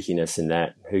leakiness in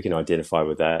that, who can identify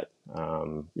with that?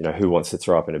 Who wants to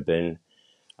throw up in a bin?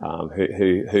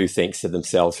 Who thinks to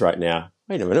themselves right now,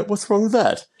 wait a minute, what's wrong with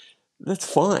that? That's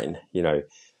fine.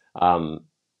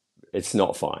 It's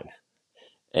not fine.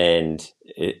 And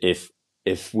if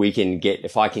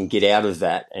I can get out of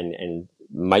that and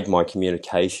make my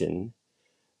communication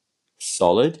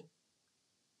solid,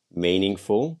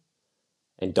 meaningful,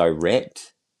 and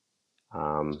direct,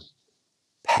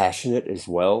 passionate as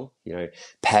well.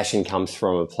 Passion comes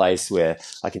from a place where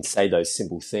I can say those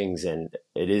simple things and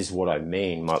it is what I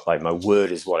mean. My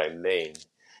word is what I mean.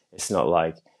 It's not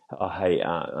like, oh, hey,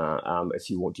 if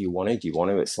you want, do you want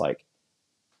to? It's like,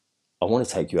 I want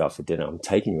to take you out for dinner. I'm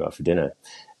taking you out for dinner.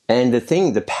 And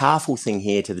the powerful thing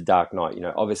here to the dark night,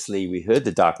 obviously we heard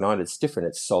the dark night. It's different.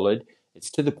 It's solid. It's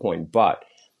to the point. But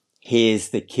here's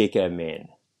the kicker, man.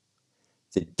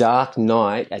 The dark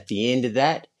night, at the end of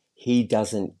that, he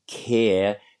doesn't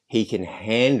care. He can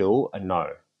handle a no.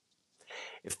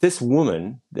 If this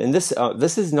woman, and this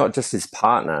is not just his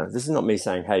partner. This is not me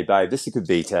saying, hey, babe, this could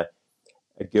be to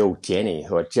a girl, Jenny,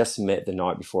 who I just met the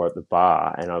night before at the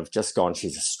bar, and I've just gone,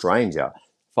 she's a stranger.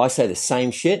 If I say the same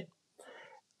shit,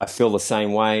 I feel the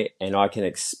same way, and I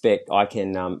can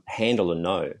handle a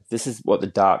no. This is what the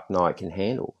dark night can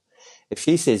handle. If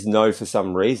she says no for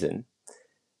some reason,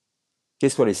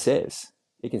 guess what he says?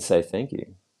 He can say thank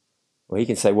you. Or he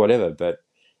can say whatever, but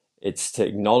it's to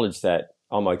acknowledge that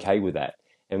I'm okay with that.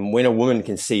 And when a woman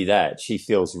can see that, she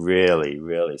feels really,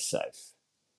 really safe.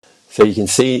 So you can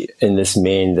see in this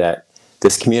man that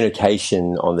this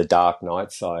communication on the dark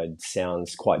night side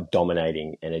sounds quite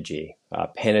dominating energy,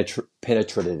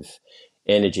 penetrative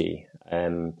energy.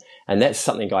 And that's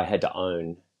something I had to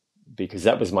own because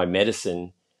that was my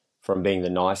medicine from being the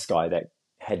nice guy that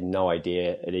had no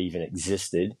idea it even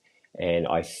existed. And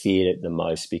I feared it the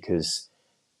most because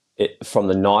from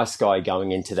the nice guy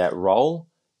going into that role,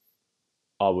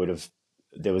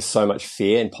 there was so much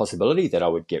fear and possibility that I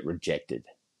would get rejected.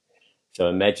 So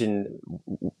imagine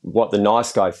what the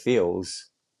nice guy feels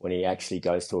when he actually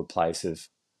goes to a place of,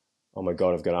 oh my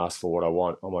God, I've got to ask for what I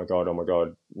want. Oh my God,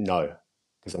 no,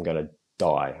 because I'm going to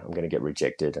die. I'm going to get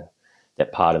rejected.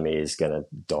 That part of me is going to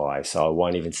die. So I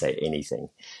won't even say anything.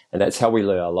 And that's how we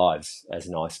live our lives as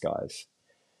nice guys.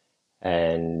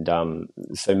 And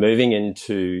so moving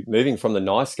from the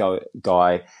nice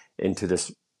guy into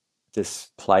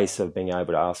this place of being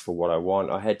able to ask for what I want,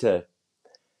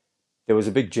 there was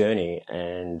a big journey,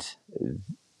 and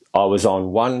I was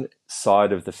on one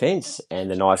side of the fence and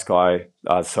the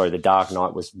the dark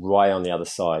night was right on the other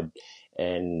side,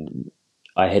 and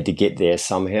I had to get there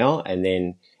somehow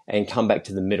and come back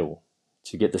to the middle.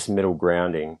 to get this middle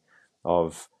grounding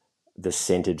of the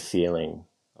centered feeling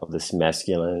of this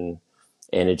masculine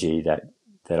energy that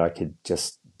I could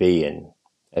just be in,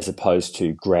 as opposed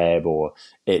to grab or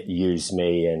it use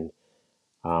me and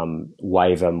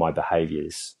waver my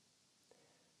behaviors.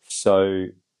 So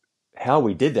how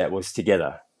we did that was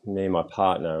together. Me and my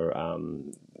partner,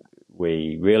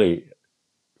 we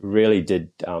really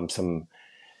did some.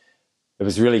 It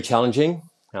was really challenging.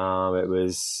 It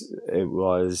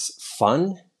was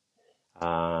fun.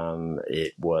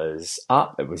 It was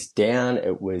up. It was down.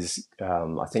 It was.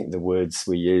 I think the words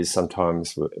we use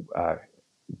sometimes were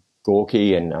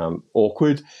gawky and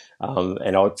awkward.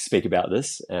 And I'll speak about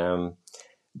this.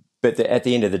 But at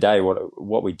the end of the day,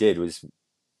 what we did was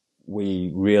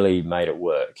we really made it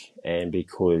work. And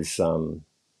because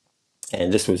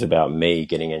and this was about me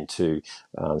getting into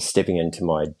stepping into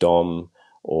my dom,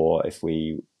 or if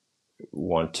we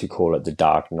want to call it the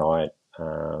dark night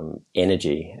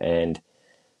energy. And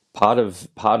part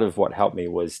of what helped me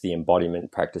was the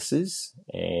embodiment practices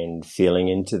and feeling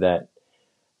into that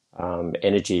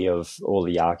energy of all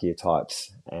the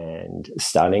archetypes and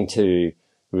starting to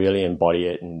really embody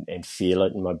it and feel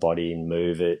it in my body and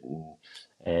move it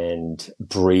and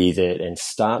breathe it and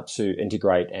start to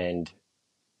integrate and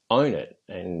own it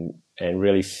and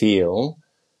really feel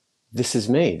this is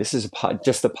me. This is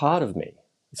just a part of me.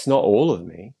 It's not all of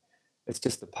me. It's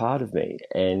just a part of me.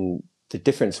 And the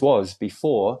difference was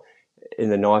before in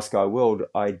the nice guy world,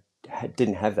 I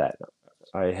didn't have that.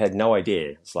 I had no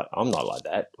idea. It's like, I'm not like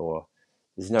that, or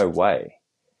there's no way.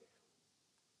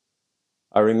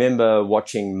 I remember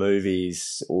watching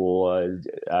movies or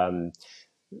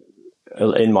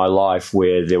in my life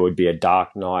where there would be a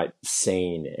dark night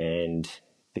scene and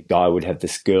the guy would have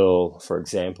this girl, for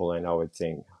example, and I would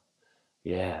think,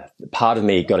 yeah, part of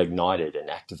me got ignited and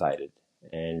activated.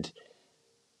 And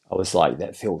I was like,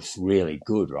 that feels really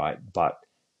good, right? But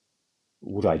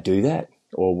would I do that?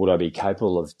 Or would I be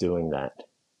capable of doing that?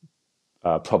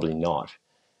 Probably not.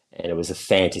 And it was a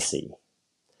fantasy.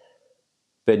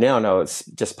 But now I know it's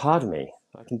just part of me.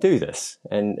 I can do this.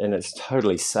 And it's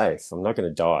totally safe. I'm not going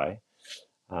to die.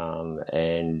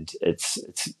 And it's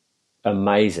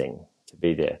amazing to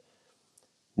be there.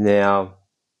 Now,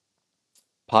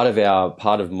 part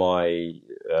of my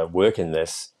work in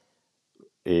this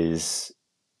is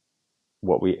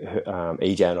what we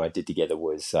EJ and I did together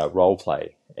was role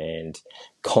play and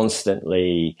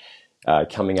constantly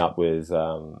coming up with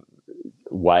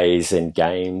ways and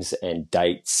games and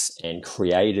dates and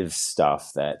creative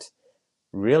stuff that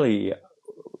really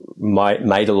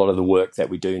made a lot of the work that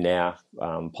we do now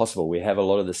possible. We have a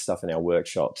lot of this stuff in our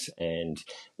workshops, and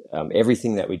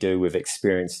everything that we do we've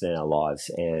experienced in our lives,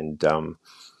 and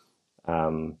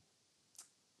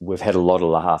we've had a lot of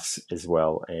laughs as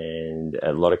well, and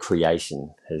a lot of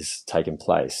creation has taken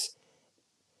place.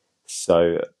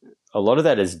 So a lot of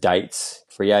that is dates,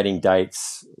 creating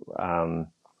dates. And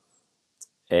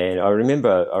I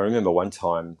remember one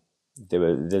time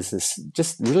there's this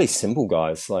just really simple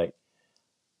guys. Like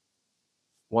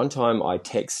one time I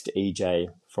text EJ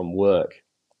from work.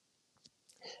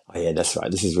 Oh yeah, that's right.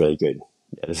 This is really good.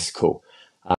 Yeah, this is cool.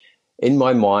 In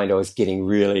my mind, I was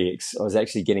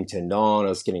actually getting turned on. I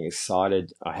was getting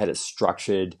excited. I had it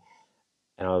structured,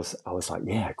 and I was like,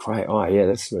 yeah, great. Oh yeah,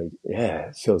 that's really, yeah,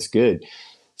 it feels good.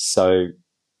 So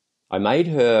I made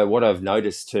her, what I've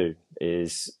noticed too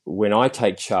is when I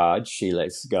take charge, she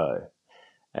lets go.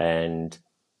 And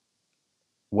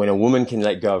when a woman can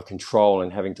let go of control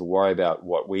and having to worry about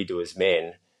what we do as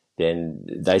men, then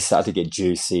they start to get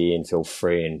juicy and feel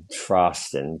free and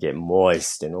trust and get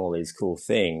moist and all these cool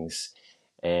things.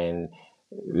 And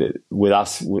with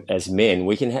us as men,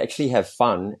 we can actually have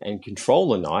fun and control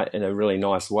the night in a really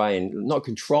nice way, and not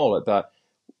control it, but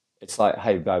it's like,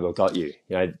 hey, babe, I've got you.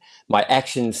 You know, my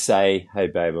actions say, hey,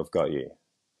 babe, I've got you.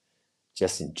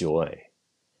 Just enjoy.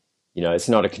 You know, it's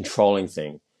not a controlling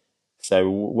thing. So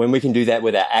when we can do that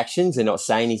with our actions and not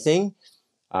say anything,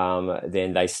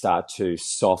 then they start to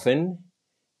soften,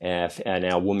 and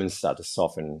our women start to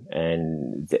soften,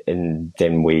 and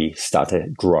then we start to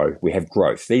grow. We have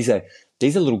growth. These are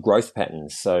little growth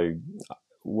patterns. So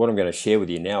what I'm going to share with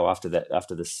you now after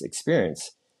this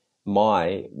experience,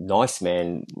 my nice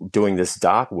man doing this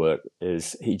dark work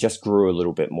is he just grew a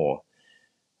little bit more.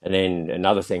 And then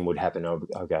another thing would happen. I'll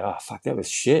go, oh, fuck, that was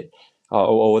shit.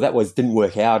 Or that didn't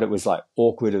work out. It was like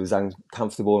awkward. It was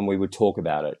uncomfortable, and we would talk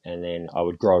about it. And then I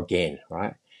would grow again,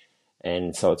 right?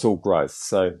 And so it's all growth.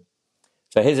 So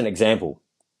here's an example.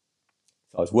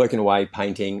 So I was working away,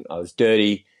 painting. I was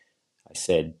dirty. I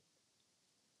said,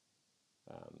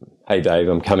 hey, Dave,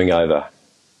 I'm coming over,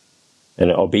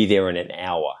 and I'll be there in an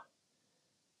hour.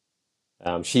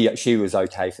 She was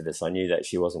okay for this. I knew that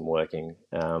she wasn't working.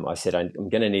 I said, I'm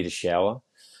going to need a shower.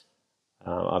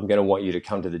 I'm going to want you to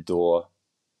come to the door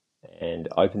and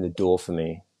open the door for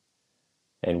me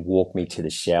and walk me to the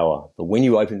shower. But when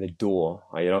you open the door,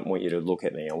 I don't want you to look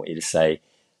at me. I want you to say,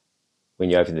 when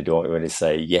you open the door, I want you to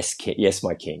say, yes, yes,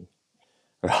 my king.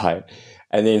 Right.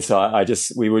 And then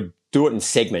we would do it in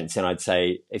segments, and I'd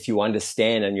say, if you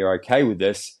understand and you're okay with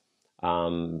this,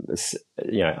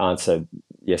 answer,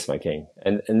 yes, my king.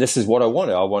 And this is what I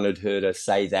wanted. I wanted her to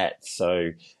say that.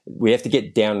 So we have to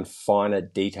get down finer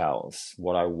details,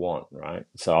 what I want, right?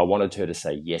 So I wanted her to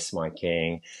say, yes, my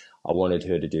king. I wanted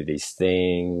her to do these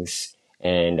things.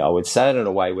 And I would say it in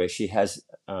a way where she has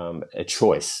a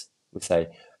choice. I would say,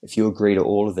 if you agree to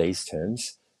all of these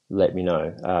terms, let me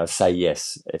know. Say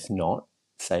yes. If not,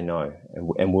 say no.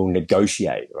 And we'll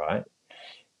negotiate, right?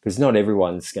 Because not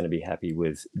everyone's going to be happy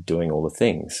with doing all the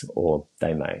things, or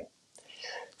they may.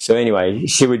 So anyway,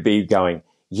 she would be going,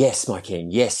 yes, my king,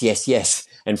 yes, yes, yes.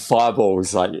 And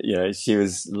fireballs, she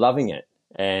was loving it.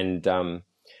 And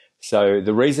so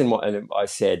the reason why I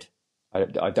said,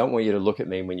 I don't want you to look at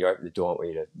me when you open the door. I want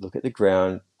you to look at the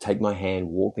ground, take my hand,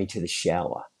 walk me to the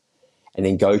shower, and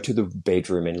then go to the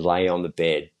bedroom and lay on the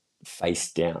bed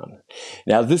face down.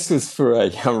 Now, this was for a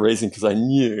young reason, because I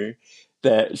knew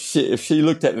that if she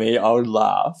looked at me, I would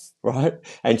laugh, right?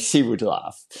 And she would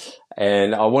laugh.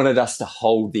 And I wanted us to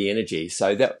hold the energy.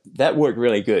 So that worked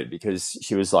really good, because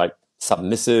she was like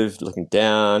submissive, looking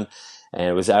down,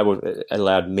 and it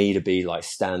allowed me to be like,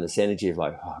 stay in this energy of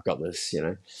like, oh, I got this,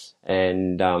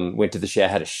 and went to the shower,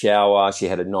 had a shower. She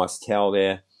had a nice towel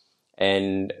there.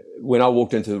 And when I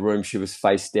walked into the room, she was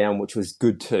face down, which was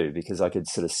good too, because I could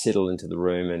sort of settle into the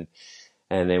room,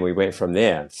 and then we went from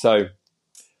there. So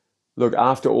look,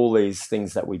 after all these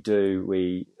things that we do,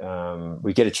 we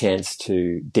get a chance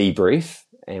to debrief,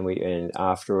 and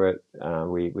after it,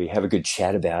 we have a good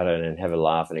chat about it and have a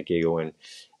laugh and a giggle,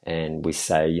 and we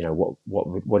say,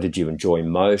 what did you enjoy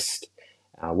most?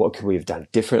 What could we have done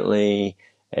differently?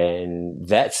 And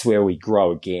that's where we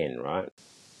grow again, right?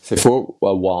 So for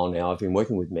a while now, I've been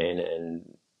working with men,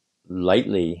 and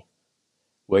lately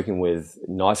working with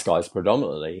nice guys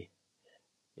predominantly,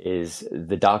 is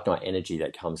the dark night energy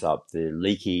that comes up, the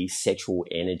leaky sexual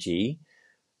energy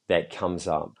that comes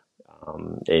up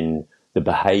in the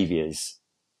behaviors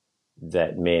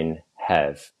that men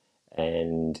have.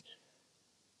 And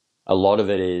a lot of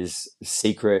it is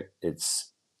secret.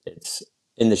 It's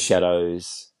in the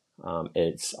shadows.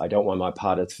 It's, I don't want my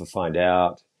partner to find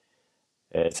out.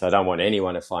 It's, I don't want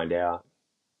anyone to find out.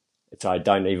 It's, I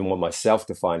don't even want myself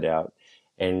to find out.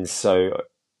 And so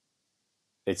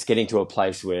it's getting to a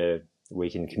place where we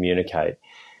can communicate.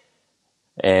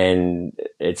 And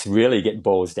it's really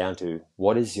boils down to,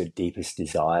 what is your deepest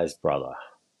desires, brother?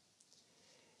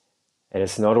 And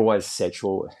it's not always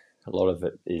sexual. A lot of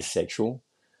it is sexual.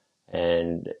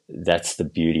 And that's the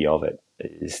beauty of it,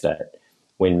 is that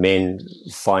when men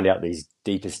find out these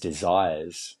deepest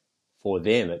desires, for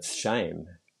them it's shame.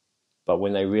 But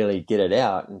when they really get it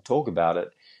out and talk about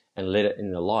it and let it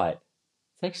in the light,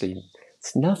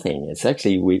 it's nothing. It's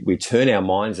actually, we turn our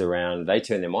minds around, they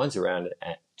turn their minds around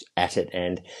at it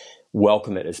and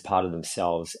welcome it as part of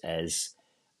themselves, as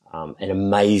an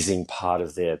amazing part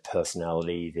of their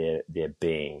personality, their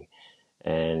being.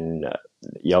 And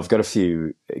I've got a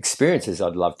few experiences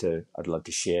I'd love to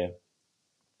share.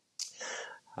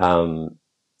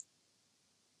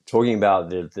 Talking about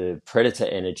the predator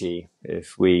energy,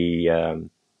 if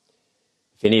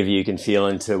any of you can feel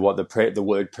into what the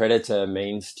word predator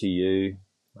means to you,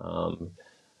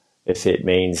 if it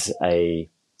means a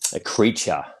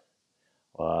creature,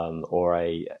 or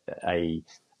a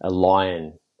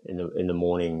lion in the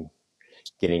morning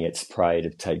getting its prey to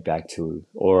take back to,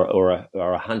 or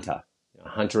a hunter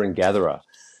and gatherer.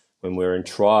 When we're in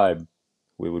tribe,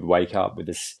 we would wake up with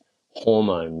this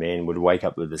hormone. Men would wake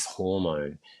up with this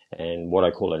hormone, and what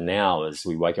I call it now is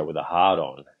we wake up with a hard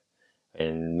on.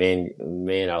 And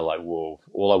men are like, well,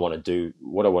 what I want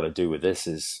to do with this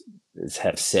is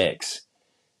have sex.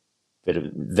 But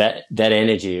that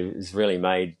energy is really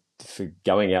made for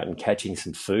going out and catching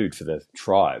some food for the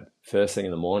tribe first thing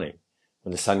in the morning.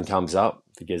 When the sun comes up,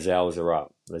 the gazelles are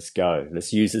up. Let's go.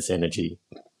 Let's use this energy.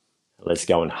 Let's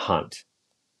go and hunt.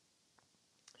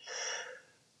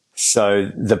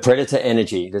 So the predator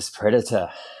energy, this predator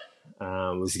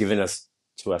was given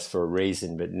to us for a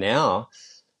reason. But now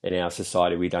in our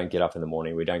society, we don't get up in the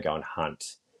morning. We don't go and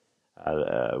hunt.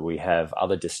 We have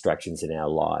other distractions in our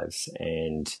lives.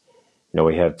 And,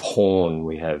 we have porn,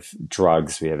 we have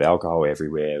drugs, we have alcohol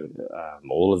everywhere.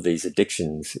 All of these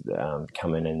addictions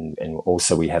come in. And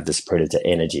also we have this predator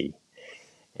energy.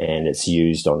 and it's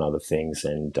used on other things,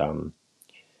 and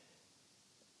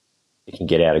it can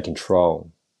get out of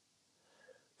control.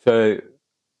 So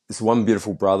this one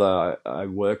beautiful brother I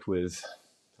worked with,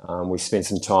 we spent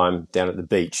some time down at the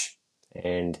beach,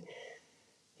 and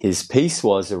his piece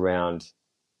was around,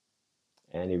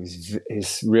 and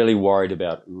he's really worried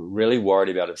about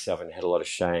himself and had a lot of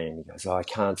shame. He goes, I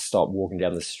can't stop walking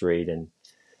down the street and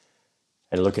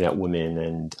looking at women,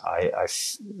 and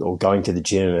or going to the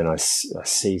gym, and I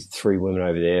see 3 women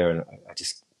over there, and I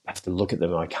just have to look at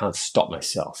them, and I can't stop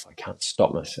myself. And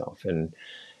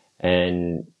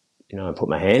I put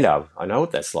my hand up. I know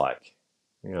what that's like.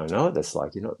 You're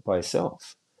not by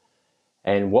yourself.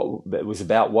 And what it was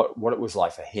about, what it was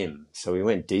like for him. So we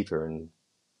went deeper and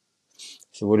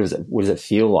said, what does it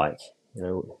feel like?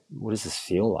 What does this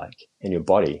feel like in your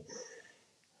body?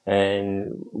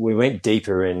 And we went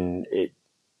deeper, and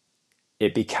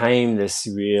it became this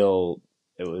real.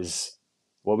 It was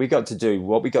what we got to do.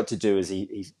 What we got to do is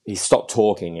he stopped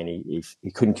talking, and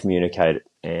he couldn't communicate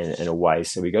in a way.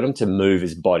 So we got him to move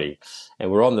his body,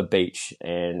 and we're on the beach,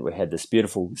 and we had this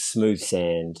beautiful smooth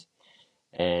sand,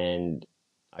 and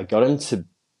I got him to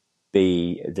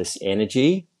be this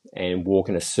energy and walk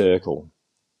in a circle,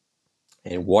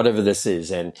 and whatever this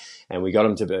is, and we got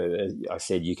him to be, I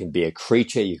said, you can be a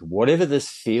creature, whatever this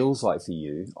feels like for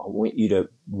you, I want you to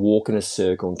walk in a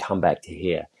circle and come back to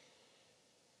here.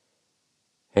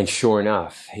 And sure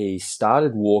enough, he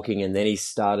started walking, and then he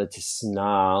started to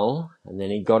snarl, and then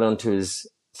he got onto his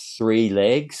 3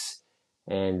 legs,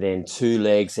 and then 2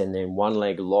 legs, and then 1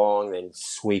 leg long, then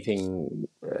sweeping,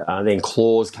 then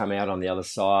claws come out on the other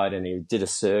side, and he did a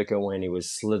circle, and he was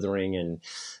slithering and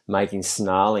making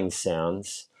snarling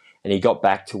sounds, and he got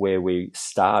back to where we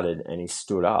started, and he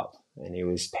stood up, and he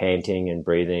was panting and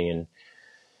breathing, and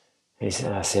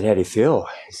I said, how do you feel?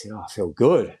 He said, I feel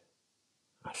good.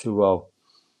 I said, well,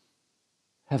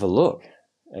 have a look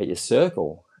at your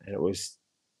circle. And it was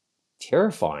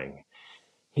terrifying.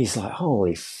 He's like,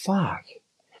 holy fuck.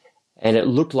 And it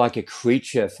looked like a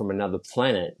creature from another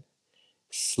planet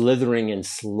slithering and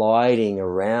sliding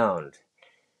around.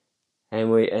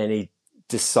 And he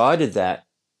decided that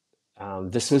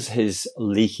this was his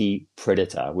leaky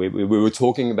predator. We were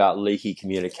talking about leaky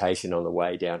communication on the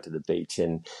way down to the beach,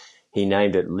 and he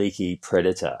named it Leaky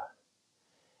Predator.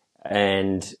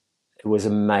 And it was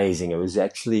amazing. It was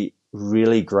actually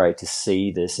really great to see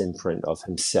this imprint of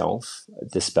himself,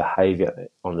 this behavior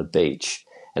on the beach.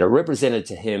 And it represented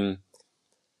to him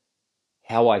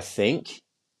how I think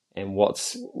and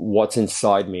what's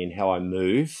inside me and how I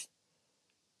move.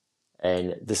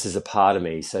 And this is a part of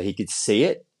me. So he could see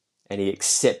it and he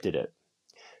accepted it.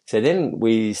 So then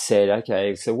we said,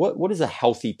 okay, so what is a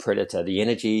healthy predator? The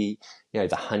energy,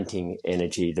 the hunting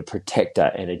energy, the protector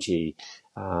energy,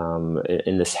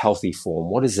 in this healthy form.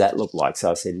 What does that look like?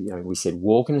 So I said, we said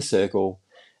walk in a circle,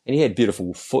 and he had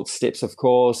beautiful footsteps, of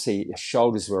course. His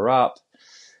shoulders were up,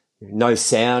 no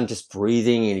sound, just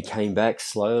breathing, and he came back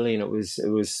slowly, and it was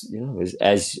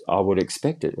as I would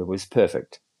expect it. It was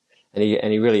perfect, and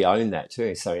he really owned that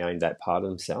too. So he owned that part of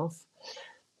himself.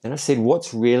 And I said,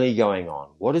 what's really going on?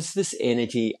 What is this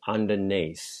energy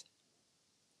underneath?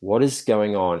 What is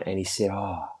going on? And he said,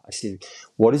 I said,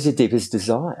 what is your deepest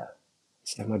desire?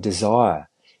 He said, my desire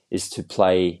is to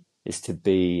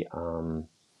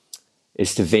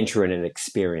venture in an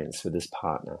experience with this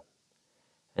partner.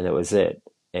 And that was it.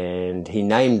 And he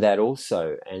named that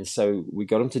also. And so we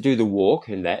got him to do the walk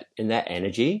in that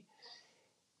energy.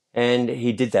 And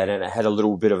he did that, and it had a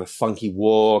little bit of a funky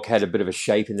walk, had a bit of a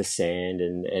shape in the sand,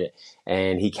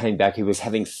 and he came back. He was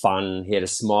having fun. He had a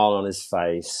smile on his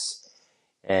face,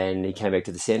 and he came back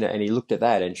to the center, and he looked at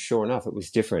that, and sure enough, it was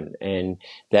different, and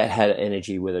that had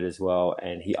energy with it as well,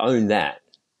 and he owned that.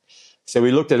 So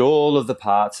we looked at all of the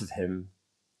parts of him,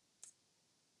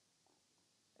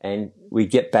 and we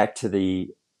get back to the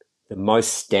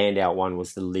most standout one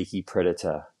was the leaky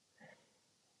predator.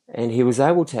 And he was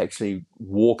able to actually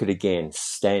walk it again,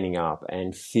 standing up,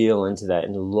 and feel into that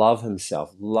and love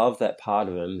himself, love that part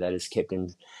of him that has kept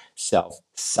himself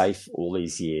safe all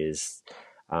these years,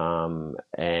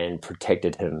 and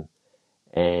protected him.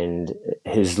 And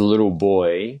his little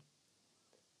boy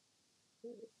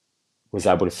was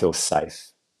able to feel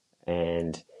safe.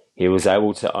 And he was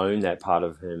able to own that part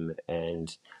of him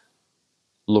and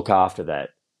look after that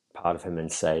part of him and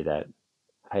say that,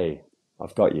 hey,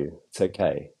 I've got you. It's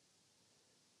okay.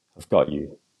 I've got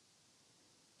you.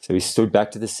 So he stood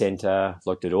back to the center,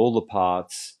 looked at all the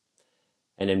parts,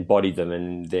 and embodied them.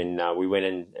 And then we went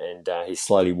in, and he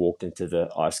slowly walked into the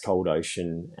ice-cold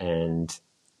ocean and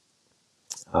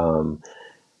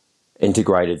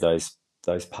integrated those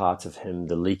those parts of him,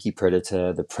 the leaky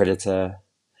predator, the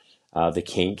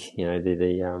kink,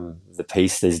 the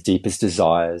piece, those deepest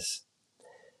desires,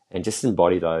 and just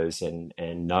embody those and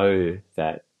know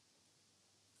that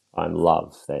I'm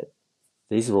love, that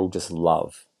these are all just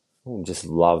love,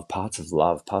 parts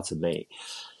of me.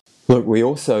 Look, we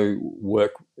also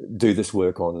do this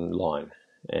work online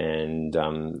and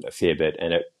a fair bit,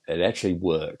 and it actually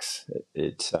works.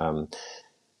 When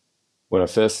I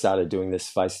first started doing this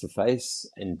face-to-face,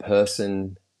 in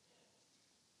person,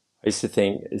 I used to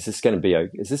think, is this going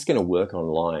to work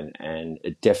online? And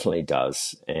it definitely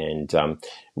does. And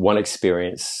one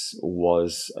experience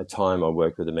was a time I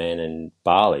worked with a man in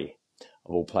Bali,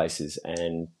 of all places,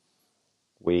 and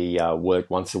we worked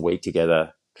once a week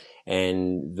together.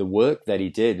 And the work that he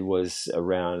did was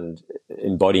around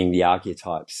embodying the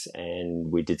archetypes,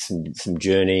 and we did some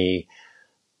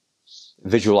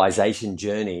visualization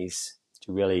journeys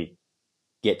to really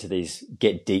get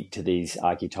deep to these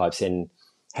archetypes. And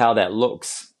how that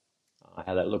looked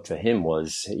for him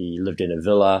was, he lived in a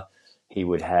villa. He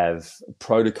would have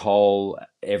protocol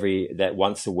that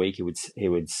once a week he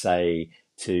would say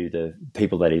to the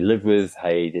people that he lived with,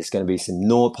 hey, there's going to be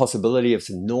some possibility of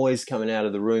some noise coming out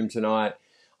of the room tonight.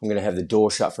 I'm going to have the door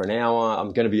shut for an hour.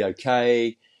 I'm going to be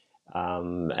okay.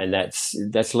 And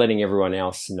that's letting everyone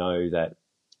else know that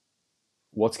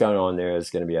what's going on there is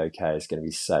going to be okay. It's going to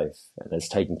be safe, and it's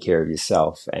taking care of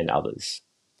yourself and others.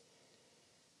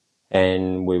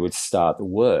 And we would start the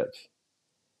work.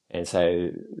 And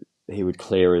so he would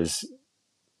clear his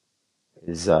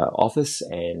office,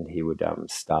 and he would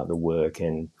start the work,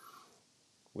 and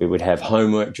we would have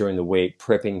homework during the week,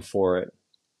 prepping for it,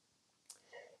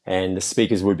 and the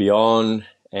speakers would be on.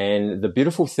 And the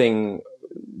beautiful thing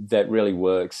that really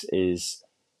works is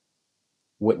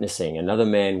another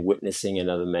man witnessing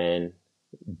another man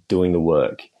doing the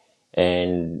work.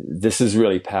 And this is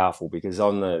really powerful, because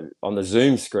on the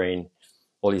Zoom screen,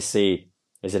 all you see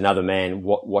is another man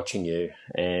watching you.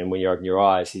 And when you open your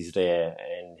eyes, he's there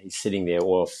and he's sitting there,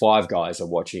 or 5 guys are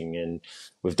watching. And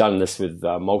we've done this with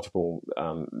multiple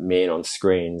men on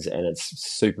screens, and it's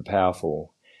super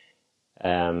powerful.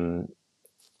 And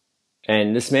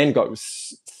this man got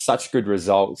such good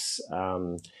results.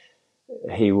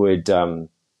 He would,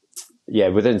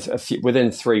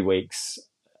 within 3 weeks,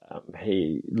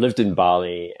 he lived in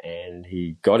Bali, and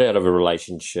he got out of a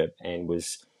relationship and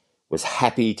was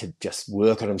happy to just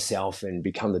work on himself and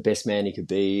become the best man he could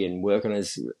be, and work on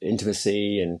his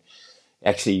intimacy, and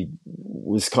actually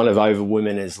was kind of over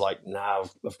women as like, no,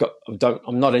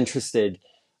 I'm not interested.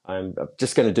 I'm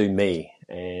just going to do me,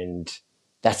 and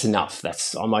that's enough.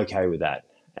 I'm okay with that.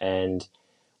 And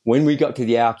when we got to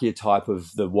the archetype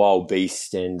of the wild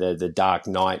beast and the dark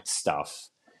knight stuff,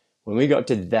 when we got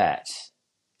to that,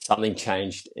 something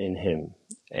changed in him.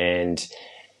 And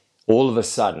all of a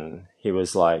sudden, he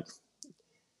was like,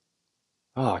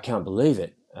 oh, I can't believe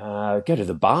it. Go to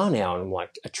the bar now, and I'm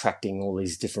like attracting all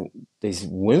these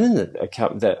women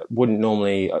that wouldn't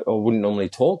normally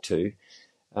talk to,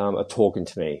 are talking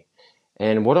to me.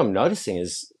 And what I'm noticing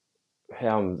is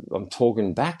how I'm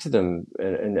talking back to them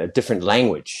in a different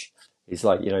language. It's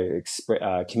like,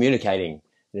 communicating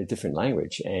in a different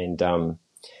language, and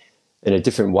in a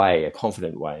different way, a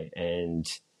confident way. And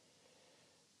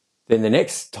then the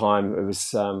next time it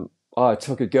was, I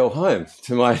took a girl home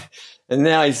and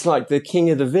now he's like the king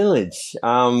of the village. It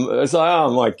was like, oh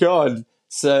my God.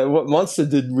 So what monster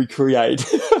did we create?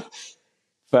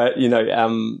 But, but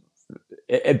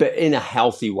in a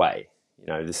healthy way.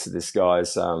 This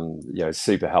guy's,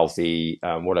 super healthy.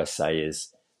 What I say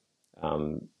is,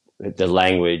 the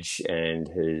language and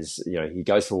his, he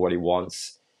goes for what he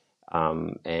wants.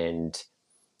 And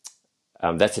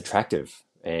that's attractive.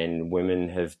 And women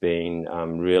have been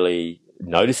really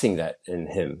noticing that in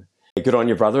him. Good on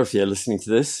your brother if you're listening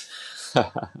to this.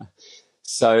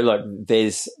 So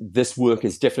this work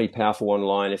is definitely powerful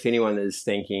online. If anyone is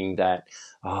thinking that,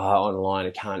 online,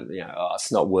 I can't,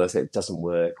 it's not worth it, it doesn't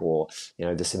work, or,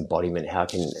 this embodiment, how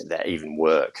can that even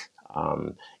work?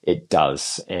 It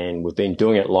does. And we've been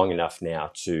doing it long enough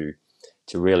now to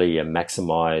really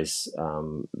maximize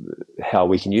how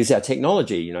we can use our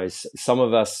technology. Some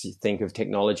of us think of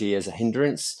technology as a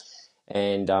hindrance,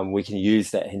 and we can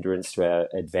use that hindrance to our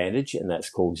advantage, and that's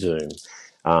called Zoom.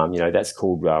 That's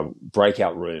called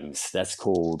breakout rooms. That's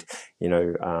called,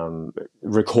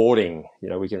 recording.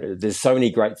 There's so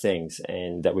many great things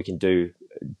and that we can do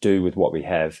with what we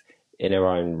have in our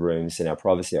own rooms, in our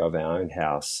privacy of our own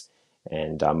house,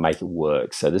 and make it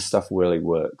work. So this stuff really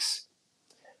works.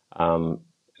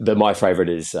 But my favorite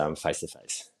is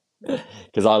face-to-face.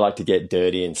 because I like to get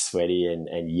dirty and sweaty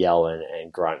and yell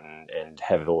and grunt and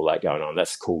have all that going on.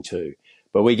 That's cool too.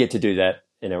 But we get to do that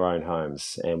in our own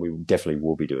homes, and we definitely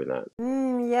will be doing that.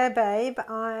 Yeah, babe,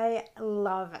 I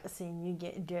love seeing you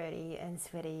get dirty and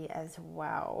sweaty as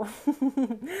well.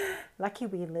 Lucky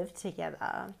we live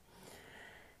together.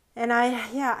 And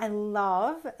I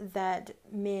love that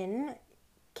men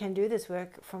can do this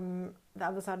work from the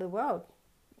other side of the world.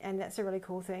 And that's a really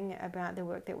cool thing about the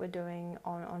work that we're doing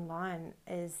online,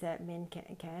 is that men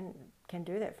can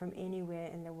do that from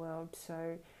anywhere in the world.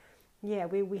 So yeah,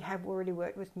 we have already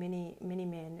worked with many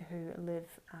men who live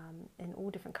in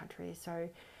all different countries. So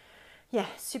yeah,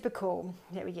 super cool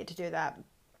that we get to do that.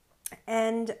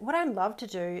 And what I'd love to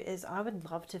do is I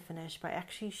would love to finish by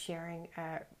actually sharing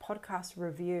a podcast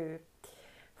review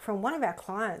from one of our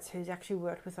clients who's actually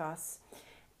worked with us.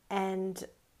 And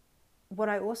what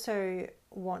I also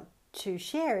want to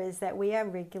share is that we are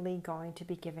regularly going to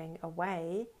be giving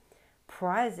away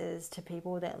prizes to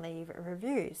people that leave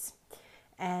reviews.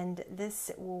 And this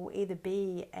will either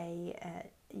be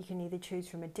you can either choose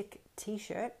from a Dick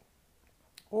t-shirt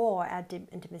or our Deep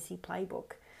Intimacy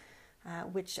Playbook,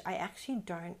 which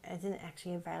isn't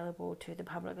actually available to the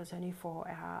public. It's only for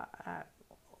our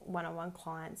one-on-one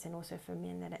clients and also for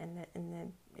men that are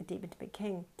in the Deep Intimate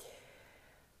King.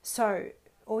 So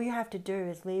all you have to do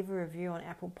is leave a review on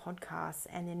Apple Podcasts,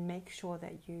 and then make sure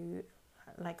that you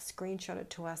screenshot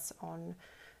it to us on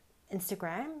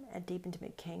Instagram at Deep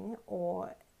Intimate King,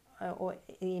 or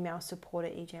email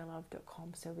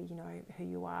support@ejlove.com so we know who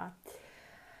you are.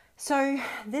 So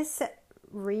this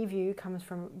review comes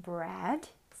from Brad.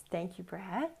 Thank you,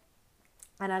 Brad.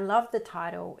 And I love the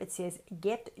title. It says,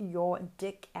 "Get your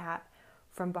dick out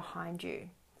from behind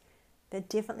you." That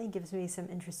definitely gives me some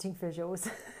interesting visuals.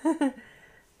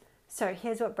 So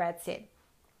here's what Brad said.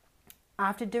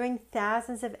 "After doing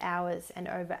thousands of hours and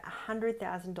over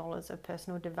 $100,000 of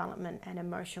personal development and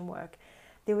emotion work,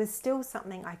 there was still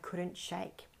something I couldn't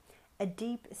shake. A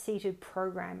deep-seated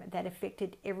program that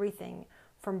affected everything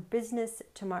from business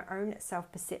to my own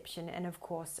self-perception and, of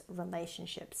course,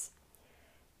 relationships.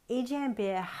 EJ and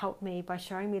Bear helped me by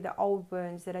showing me the old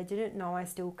wounds that I didn't know I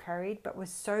still carried, but were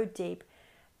so deep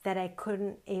that I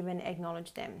couldn't even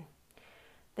acknowledge them.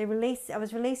 I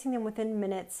was releasing them within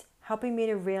minutes, helping me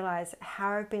to realize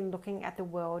how I've been looking at the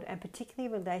world, and particularly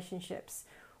relationships,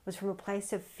 was from a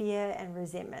place of fear and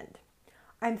resentment.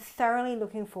 I'm thoroughly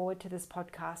looking forward to this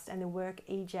podcast and the work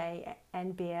EJ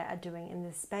and Bear are doing in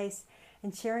this space,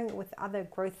 and sharing it with other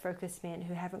growth-focused men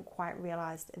who haven't quite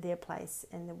realized their place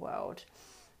in the world."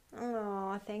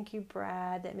 Oh, thank you,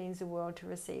 Brad. That means the world to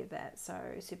receive that.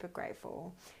 So super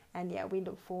grateful. And yeah, we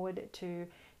look forward to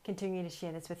continuing to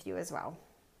share this with you as well.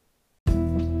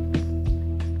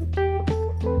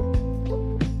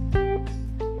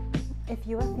 If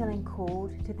you are feeling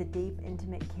called to the Deep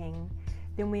Intimate King,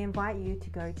 then we invite you to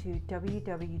go to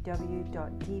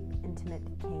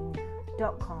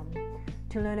www.deepintimateking.com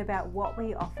to learn about what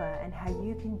we offer and how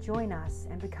you can join us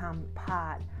and become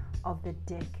part of the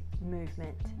Dick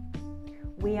movement.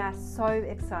 We are so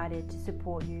excited to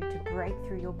support you to break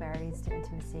through your barriers to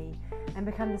intimacy and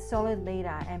become the solid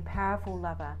leader and powerful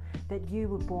lover that you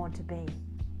were born to be.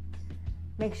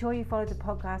 Make sure you follow the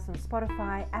podcast on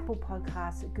Spotify, Apple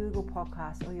Podcasts, Google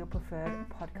Podcasts, or your preferred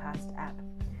podcast app.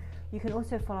 You can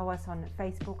also follow us on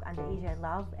Facebook under EJ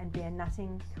Love and Bear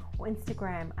Nutting, or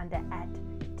Instagram under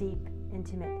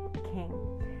 @DeepIntimateKing.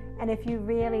 And if you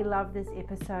really love this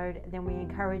episode, then we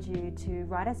encourage you to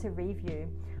write us a review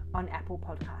on Apple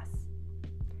Podcasts.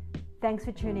 Thanks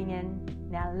for tuning in.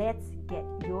 Now let's get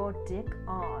your dick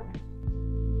on.